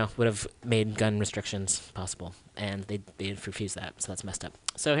 Would have made gun restrictions possible, and they refused that, so that's messed up.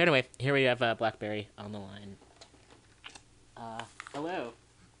 So anyway, here we have Blackberry on the line. Hello.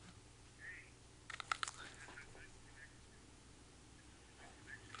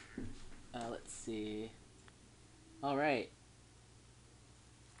 Let's see. All right.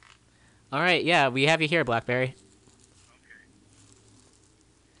 Yeah, we have you here, Blackberry.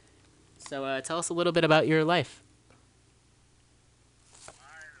 So tell us a little bit about your life.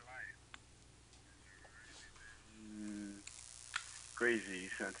 Crazy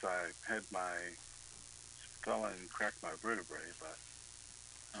since I had my fell and cracked my vertebrae, but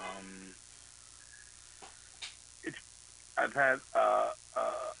it's I've had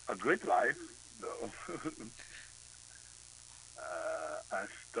a good life though. I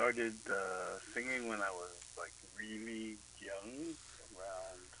started singing when I was like really young,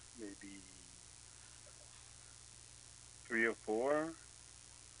 around maybe 3 or 4,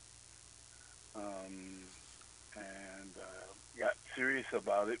 and got serious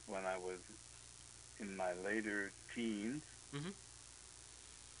about it when I was in my later teens,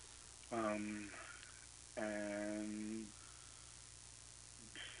 and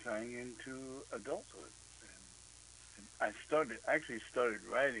sang into adulthood. And I actually started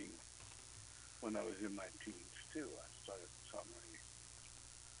writing when I was in my teens too. I started songwriting.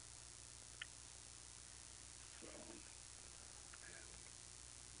 So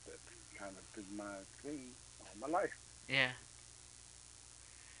that's kind of been my thing all my life. Yeah.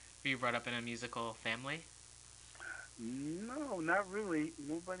 Were you brought up in a musical family? No, not really.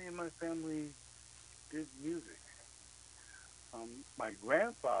 Nobody in my family did music. My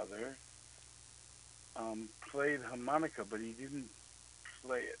grandfather played harmonica, but he didn't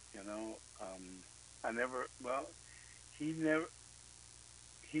play it. I never. Well, he never.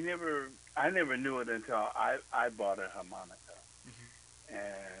 He never. I never knew it until I bought a harmonica,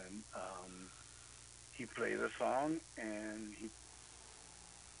 and he played a song, and he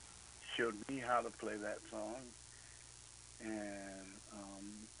showed me how to play that song, and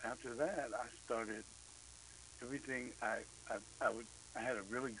after that, I started everything. I had a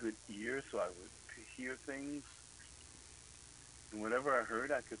really good ear, so I would hear things, and whatever I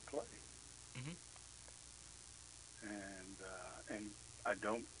heard, I could play. And I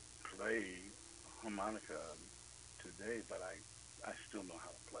don't play harmonica today, but I still know how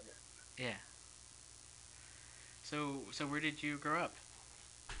to play it. Yeah. So where did you grow up?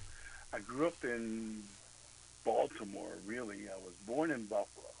 I grew up in Baltimore, really. I was born in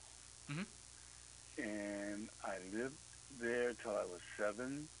Buffalo. And I lived there till I was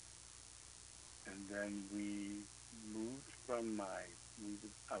 7. and then we moved from my.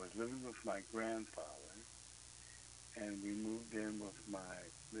 I was living with my grandfather, and we moved in with my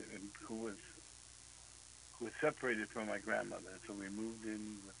who was separated from my grandmother. So we moved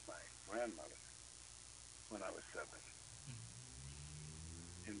in with my grandmother when I was 7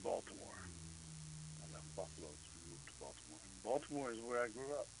 in Baltimore. I left Buffalo to move to Baltimore. And Baltimore is where I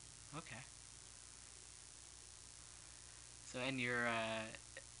grew up. Okay. So, and your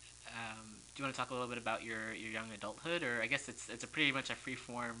do you want to talk a little bit about your young adulthood, or I guess it's a pretty much a free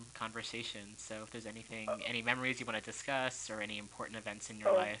form conversation. So, if there's Uh, any memories you want to discuss, or any important events in your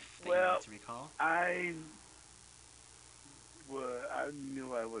oh life that you well, wanted to recall. I I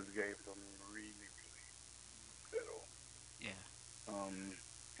knew I was gay from really little. Yeah. Um,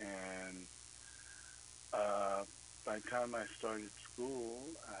 and uh, by the time I started school,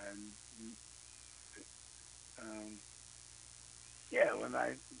 um, yeah, when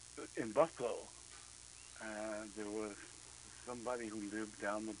I in Buffalo, there was somebody who lived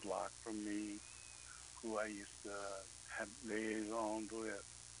down the block from me who I used to have liaisons with.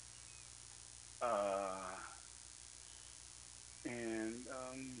 Uh, and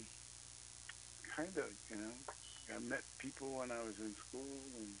kind of, I met people when I was in school,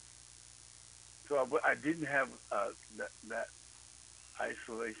 and so I didn't have that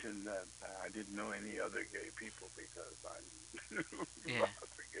isolation that I didn't know any other gay people because I knew Yeah. lots of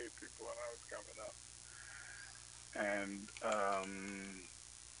gay people when I was coming up. And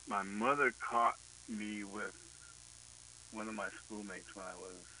my mother caught me with one of my schoolmates when I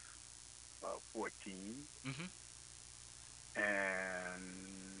was about 14, Mhm.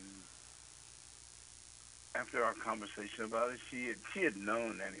 and after our conversation about it, she had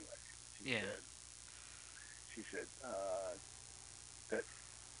known anyway. She Yeah. said she said that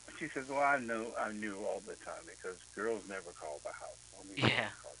she says, well, I knew all the time because girls never call the house, only boys Yeah.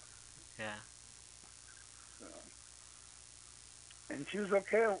 call the Yeah. house. And she was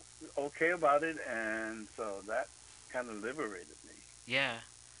okay about it, and so that kind of liberated me. Yeah.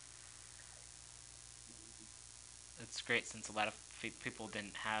 It's great since a lot of people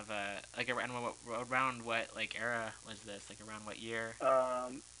didn't have like around what like era was this? Like around what year?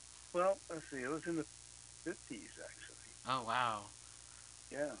 Well, let's see, it was in the 50s actually. Oh wow.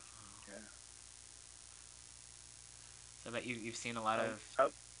 Yeah, Oh. yeah. So I bet you've seen a lot I, of I,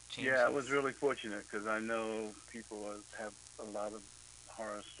 change yeah, I was since. really fortunate because I know people have a lot of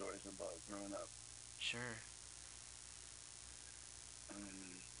horror stories about growing up. Sure.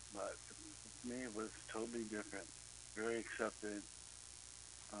 But with me, it was totally different. Very accepted.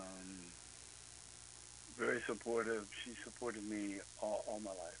 Um, very supportive. She supported me all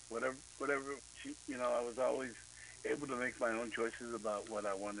my life. Whatever she, I was always able to make my own choices about what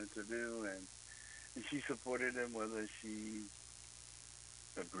I wanted to do, and she supported him whether she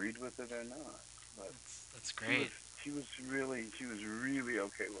agreed with it or not. But That's she was great. she was really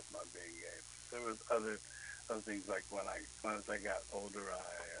okay with my being gay. There was other things like as I got older,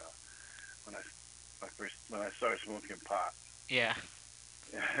 when I when I started smoking pot. Yeah.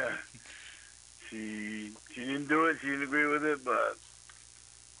 She didn't do it. She didn't agree with it, but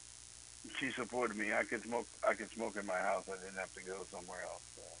she supported me. I could smoke in my house. I didn't have to go somewhere else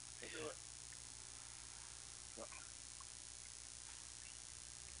to do it. So,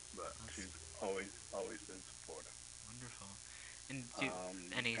 but That's she's always been supportive. wonderful. And do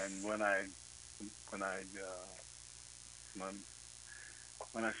any? And when I when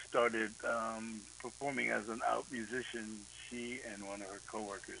when I started performing as an out musician, she and one of her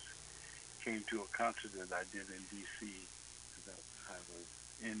coworkers came to a concert that I did in D.C. That I was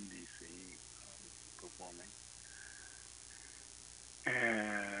in D.C. Performing,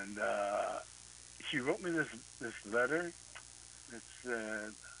 and she wrote me this letter that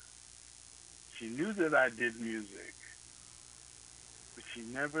said she knew that I did music, but she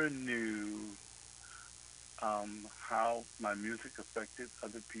never knew how my music affected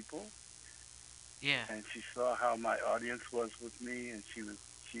other people, Yeah. and she saw how my audience was with me, and she was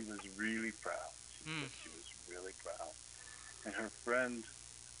really proud. She Hmm. said she was really proud, and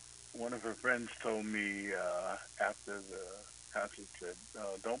one of her friends told me after the concert said,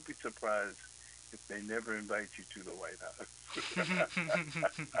 "Don't be surprised if they never invite you to the White House."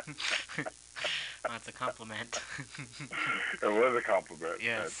 That's a compliment. It was a compliment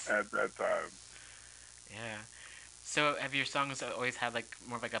Yes. at that time. Yeah. So have your songs always had like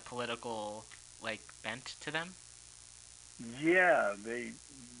more of like a political like bent to them? Yeah, they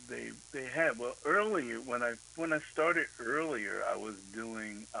had. Well, earlier when I started earlier, I was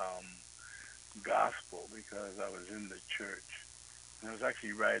doing gospel because I was in the church, and I was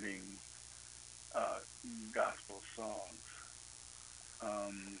actually writing uh, gospel songs.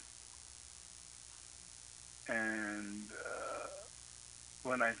 Um, And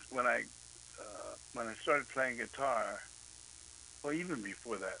when I started playing guitar, well, even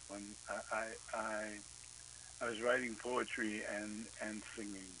before that, when I was writing poetry and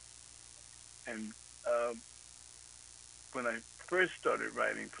singing, and when I first started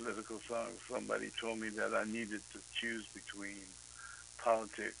writing political songs, somebody told me that I needed to choose between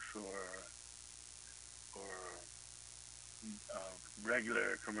politics or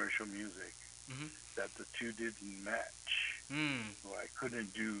regular commercial music. Mm-hmm. That the two didn't match, Mm. or I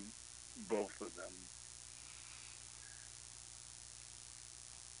couldn't do both of them.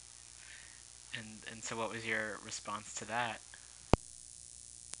 And so, what was your response to that?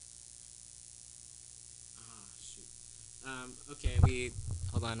 Oh shoot. Okay, we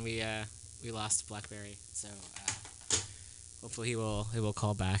hold on. We lost Blackberry, so hopefully he will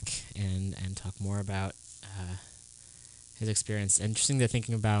call back and talk more about his experience. Interesting to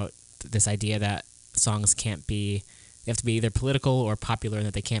thinking about this idea that songs can't be, they have to be either political or popular, and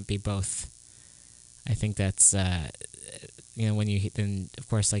that they can't be both. I think that's when you then of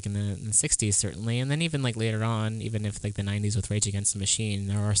course like in the 60s certainly, and then even like later on, even if like the 90s with Rage Against the Machine,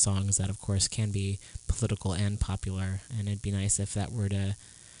 there are songs that of course can be political and popular, and it'd be nice if that were to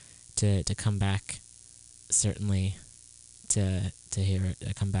come back, certainly, to hear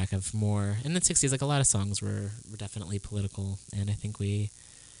a comeback of more. In the 60s, like a lot of songs were definitely political, and I think we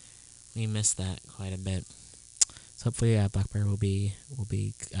missed that quite a bit. So hopefully Blackberry will be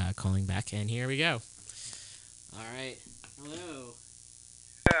calling back, and here we go. All right. Hello.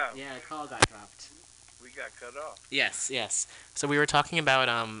 Yeah, Yeah, the call got dropped. we got cut off. Yes. So we were talking about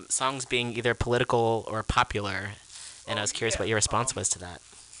songs being either political or popular, and I was curious what your response was to that.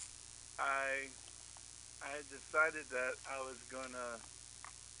 I had decided that I was gonna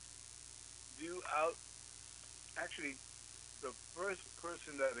do out. Actually, the first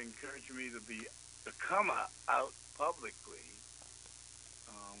person that encouraged me to come out publicly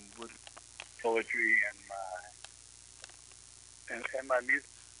with poetry and my music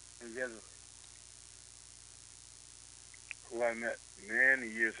in general, who I met many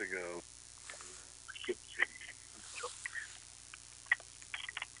years ago,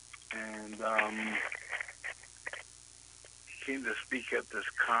 and he came to speak at this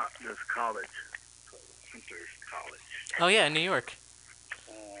college, Hunter's College, Oh yeah, in New York.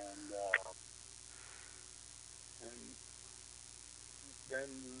 and and then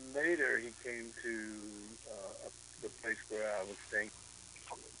later he came to the place where I was staying.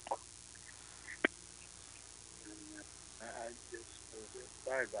 And I just was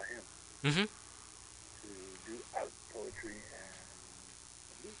inspired by him Mm-hmm. to do out poetry and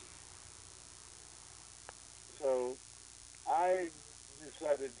music. So I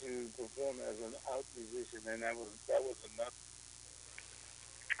decided to perform as an out musician, and that was enough.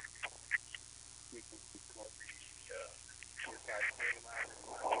 People who called me if I came out in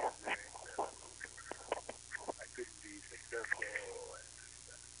my music, I couldn't be successful, and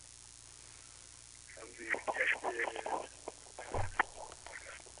I would be rejected.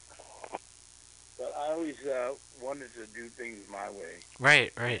 But I always wanted to do things my way,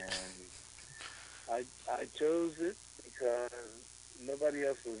 Right. and I chose it because nobody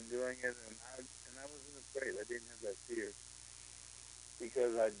else was doing it, and I wasn't afraid. I didn't have that fear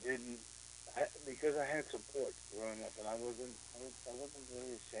because because I had support growing up, and I wasn't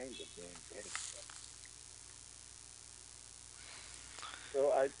really ashamed of being gay.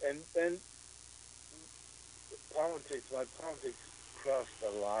 So and my politics crossed a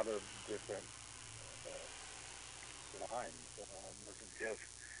lot of different lines.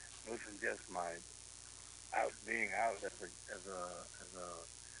 Wasn't just my being out as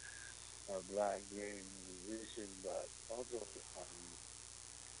a black gay musician, but also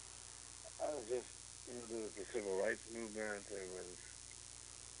I was just there was the civil rights movement, there was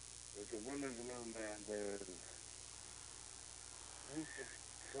the women's movement, there's just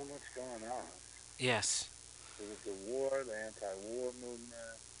so much going on. Yes. There was the war, the anti-war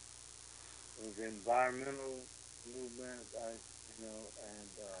movement. There was the environmental movement. And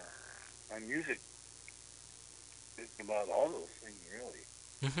my music is about all those things really.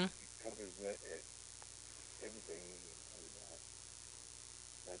 Mm-hmm. It covers everything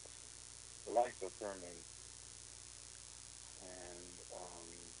that's life affirming, and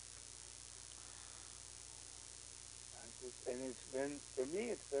and it's been for me.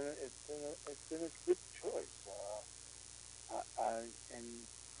 It's been a good choice. I and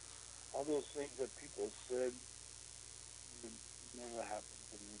all those things that people said would never happen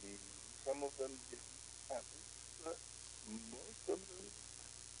to me. Some of them didn't happen, but most of them,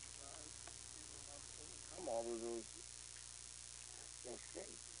 I've overcome all of those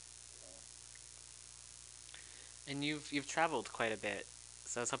things. And you've traveled quite a bit,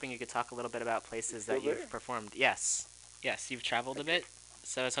 so I was hoping you could talk a little bit about You places still that there? you've performed. Yes, yes, you've traveled a Okay. bit,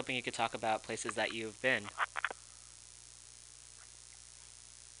 so I was hoping you could talk about places that you've been.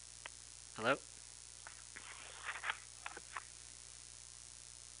 Hello.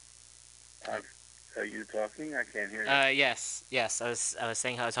 I, Oh. are you talking? I can't hear you. Yes, yes. I was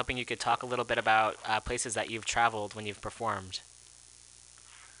saying I was hoping you could talk a little bit about places that you've traveled when you've performed.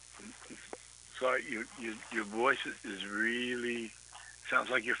 Sorry, your voice is really sounds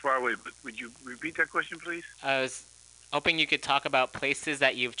like you're far away. But would you repeat that question, please? I was hoping you could talk about places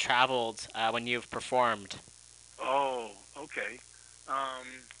that you've traveled when you've performed. Oh, okay. Um,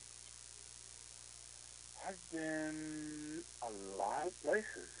 I've been a lot of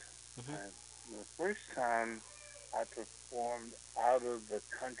places. Hmm. Uh, the first time I performed out of the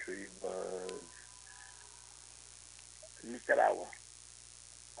country was Nicaragua.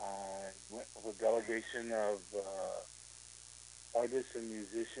 I went with a delegation of artists and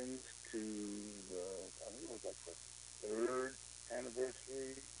musicians to the, I think it was like the third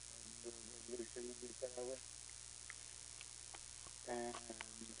anniversary of the revolution in Nicaragua. And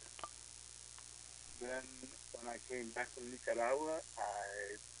then when I came back from Nicaragua,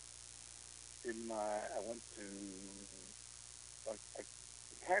 I went to, I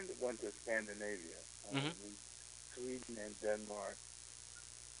kind of went to Scandinavia. I Hmm. was in Sweden and Denmark,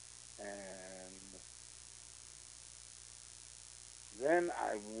 and then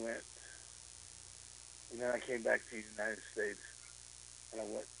and then I came back to the United States, and I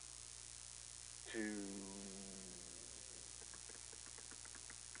went to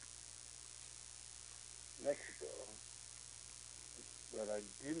Mexico, but I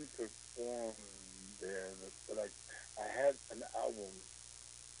didn't perform there. But I had an album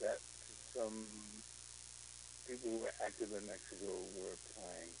that some people who were active in Mexico were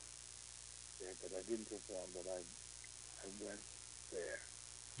playing there, but I didn't perform. But I went there,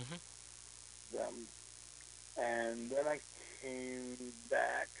 Hmm. them, and then I came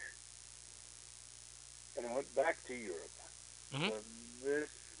back, and I went back to Europe. Hmm. But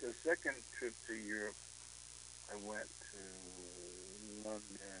the second trip to Europe, I went to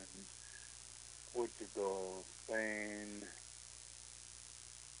London, Portugal, Spain,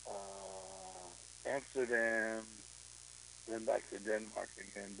 Amsterdam, then back to Denmark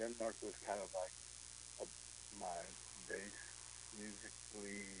again. Denmark was kind of like a, my base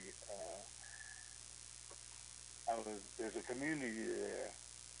musically. There's a community there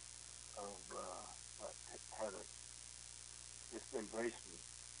of that had just embraced me.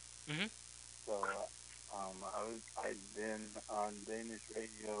 Hmm. So I'd been on Danish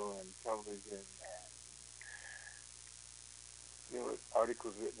radio and television, and there were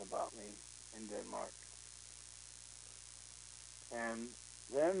articles written about me in Denmark. And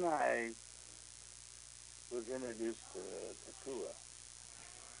then I was introduced to Kua,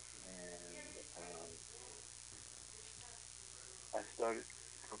 and I started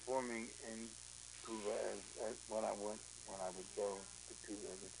performing in Cuba as when I would go to Cuba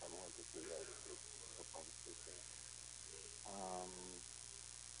every time I went to Cuba, I would do performances there. Um,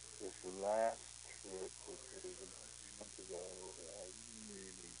 this last trip, which was about 3 months ago, I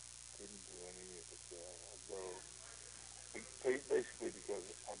really couldn't do any of it there. Although basically because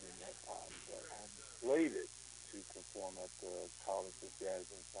I didn't have time, but I'm slated to perform at the College of Jazz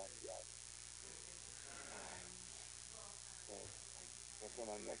in Santiago. Um, so I guess on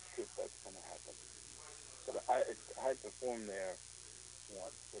my next trip that's going to happen. But I performed there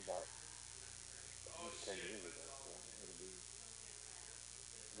once about almost 10 years ago, so it'll be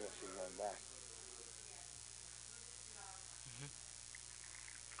interesting going back.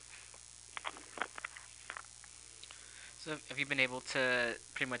 So have you been able to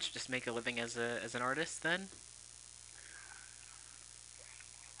pretty much just make a living as an artist then?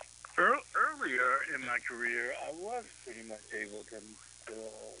 Earlier in my career, I was pretty much able to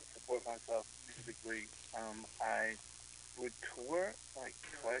support myself musically. I would tour like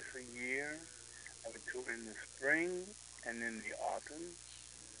twice a year. I would tour in the spring and in the autumn,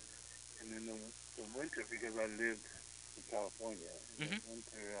 and in the winter because I lived in California. In the Hmm.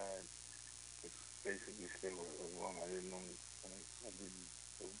 winter, I would basically stay where it was warm. I didn't know I didn't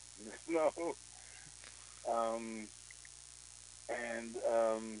go in the snow. Um, and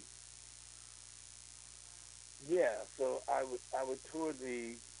yeah, so I would tour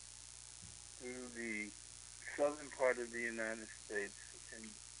the through the southern part of the United States and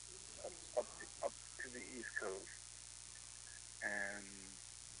up to the East Coast, and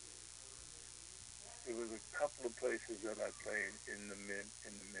there was a couple of places that I played in the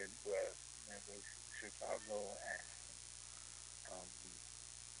Midwest. There was Chicago and um,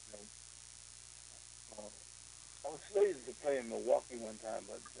 no, was slated to play in Milwaukee one time,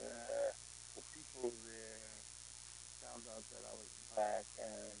 but the people there found out that I was black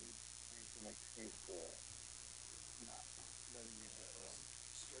and made some excuse for not letting me perform.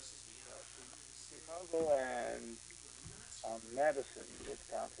 But Chicago and Madison,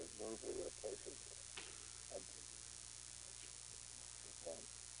 Wisconsin, those are the places I've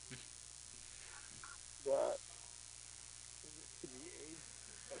performed. But the AIDS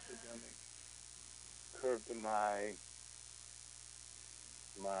epidemic curbed my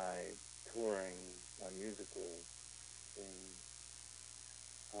touring, my musical thing.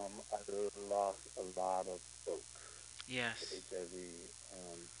 I lost a lot of folks to Yes. HIV.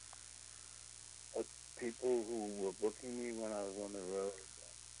 But people who were booking me when I was on the road,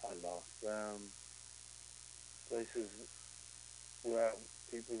 I lost them. Places where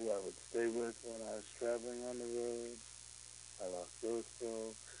people who I would stay with when I was traveling on the road, I lost those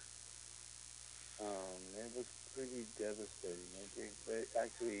folks. It was pretty devastating. They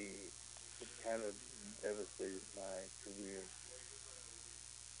actually, it kind of devastated my career.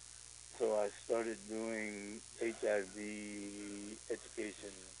 So I started doing HIV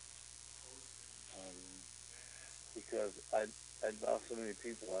education um, because I'd lost so many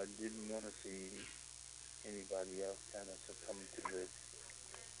people. I didn't want to see anybody else kind of succumb to the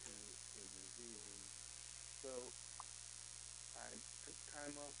disease. And so I took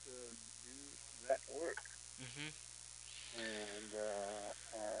time off to do that work, Mhm. and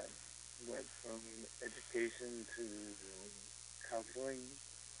I went from education to counseling,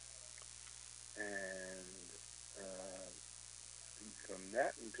 and from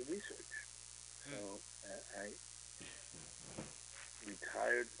that into research. Mm. So I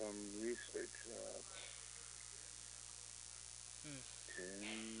retired from research Mm.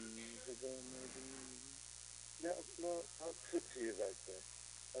 10 years ago, maybe. No, no, about 6 years, I'd say.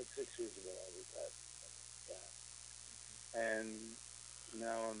 About 6 years ago, I retired from that. And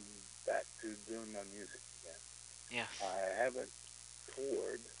now I'm back to doing my music again. Yes. I haven't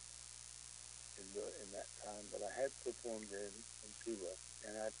toured in that time, but I had performed in Cuba,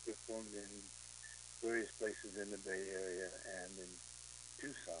 and I performed in various places in the Bay Area and in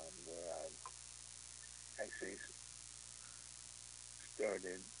Tucson, where I actually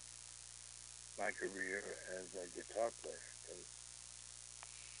started my career as a guitar player. Because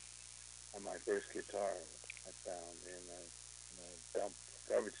my first guitar I found in a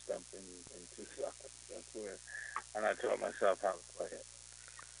garbage dump in Tucson. That's where, and I taught myself how to play it.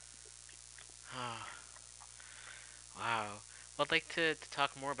 Oh, wow. Well, I'd like to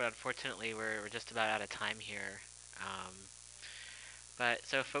talk more, but unfortunately, we're just about out of time here. Um, but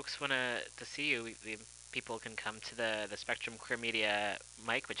so if folks want to see you, people can come to the Spectrum Queer Media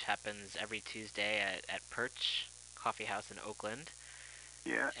mic, which happens every Tuesday at Perch Coffee House in Oakland,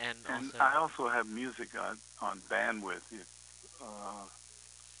 Yeah, and and also. I also have music on bandwidth. If uh,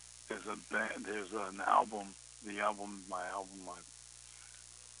 there's an album, my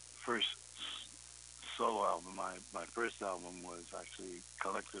first solo album. My first album was actually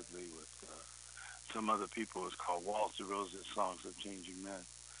collectively with some other people. It was called Walls to Roses: Songs of Changing Men.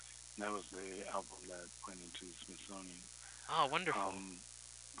 And that was the album that went into the Smithsonian. Oh, wonderful. Um,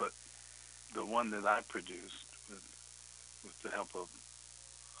 but the one that I produced with the help of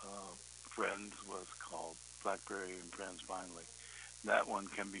uh, friends was called Blackberry and Friends. Finally, that one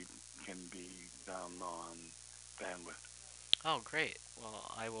can be found on bandwidth. Oh, great.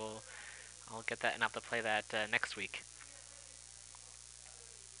 Well, I'll get that and I'll have to play that next week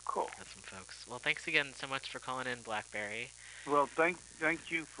Cool. with some folks. Well, thanks again so much for calling in, Blackberry. Well, thank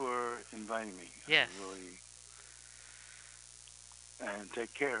you for inviting me. I Yes. really and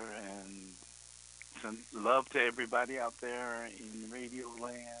take care and send love to everybody out there in radio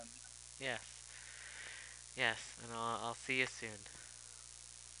land. Yes. Yes. And I'll see you soon.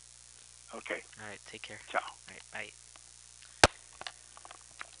 Okay, All right. Take care. ciao. All right. Bye.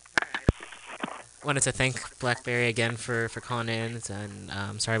 All right. Wanted to thank Blackberry again for calling in,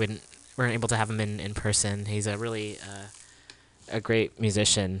 and sorry weren't able to have him in person. He's a really a great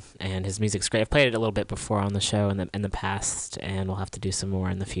musician, and his music's great. I've played it a little bit before on the show in the past, and we'll have to do some more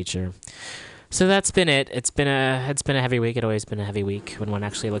in the future. So that's been it. It's been a heavy week. It's always been a heavy week when one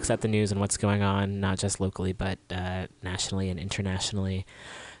actually looks at the news and what's going on, not just locally but nationally and internationally.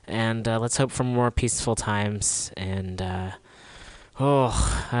 And let's hope for more peaceful times. And I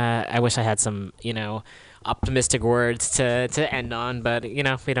wish I had some optimistic words to end on, but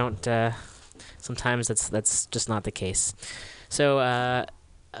we don't. Sometimes that's just not the case. So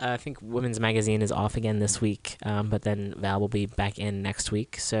I think Women's Magazine is off again this week, but then Val will be back in next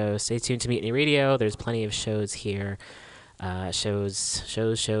week. So stay tuned to Mutiny Radio. There's plenty of shows here shows.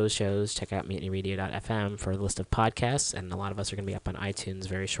 Check out MutinyRadio.fm for a list of podcasts, and a lot of us are going to be up on iTunes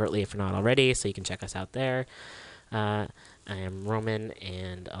very shortly, if not already, so you can check us out there. I am Roman,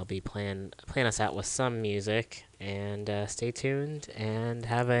 and I'll be playing us out with some music, and stay tuned, and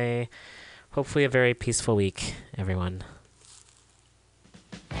have hopefully a very peaceful week, everyone.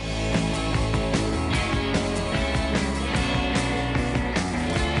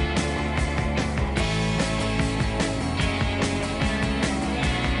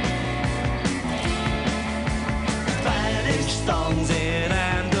 Songs in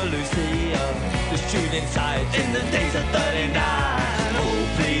Andalusia, the shooting sights in the days of 39. Oh,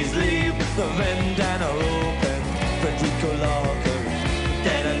 please leave the vendana open. Federico Locker,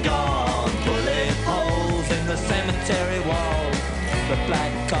 dead and gone. Bullet holes in the cemetery wall. The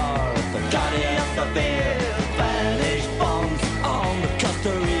black car, the Guardian of the beer. Spanish bombs on the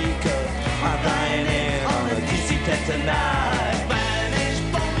Costa Rica. I'm flying in on the DC-10 tonight. Spanish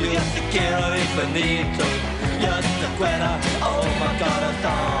bombs, you got the quiero infinito. Just the cuera, oh my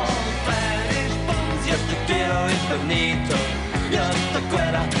corazón. Spanish bombs, just the quiero infinito. Just the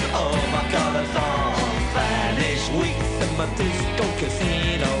cuera, oh my corazón. Spanish weeks in my disco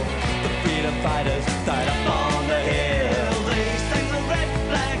casino. The freedom fighters died up on the hill. They sang the red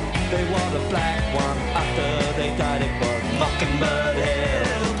flag, they wore the black one. After they died it was Mockingbird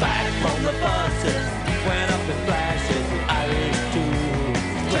Hill. Back from the buses, went up in flashes. The Irish too,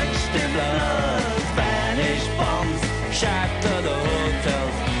 drenched in blood. Spanish bombs shatter the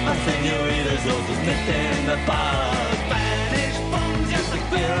hotels. My senoritas all just missed in the bar. Spanish bombs, yes, the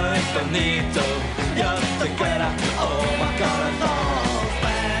quiero infinito.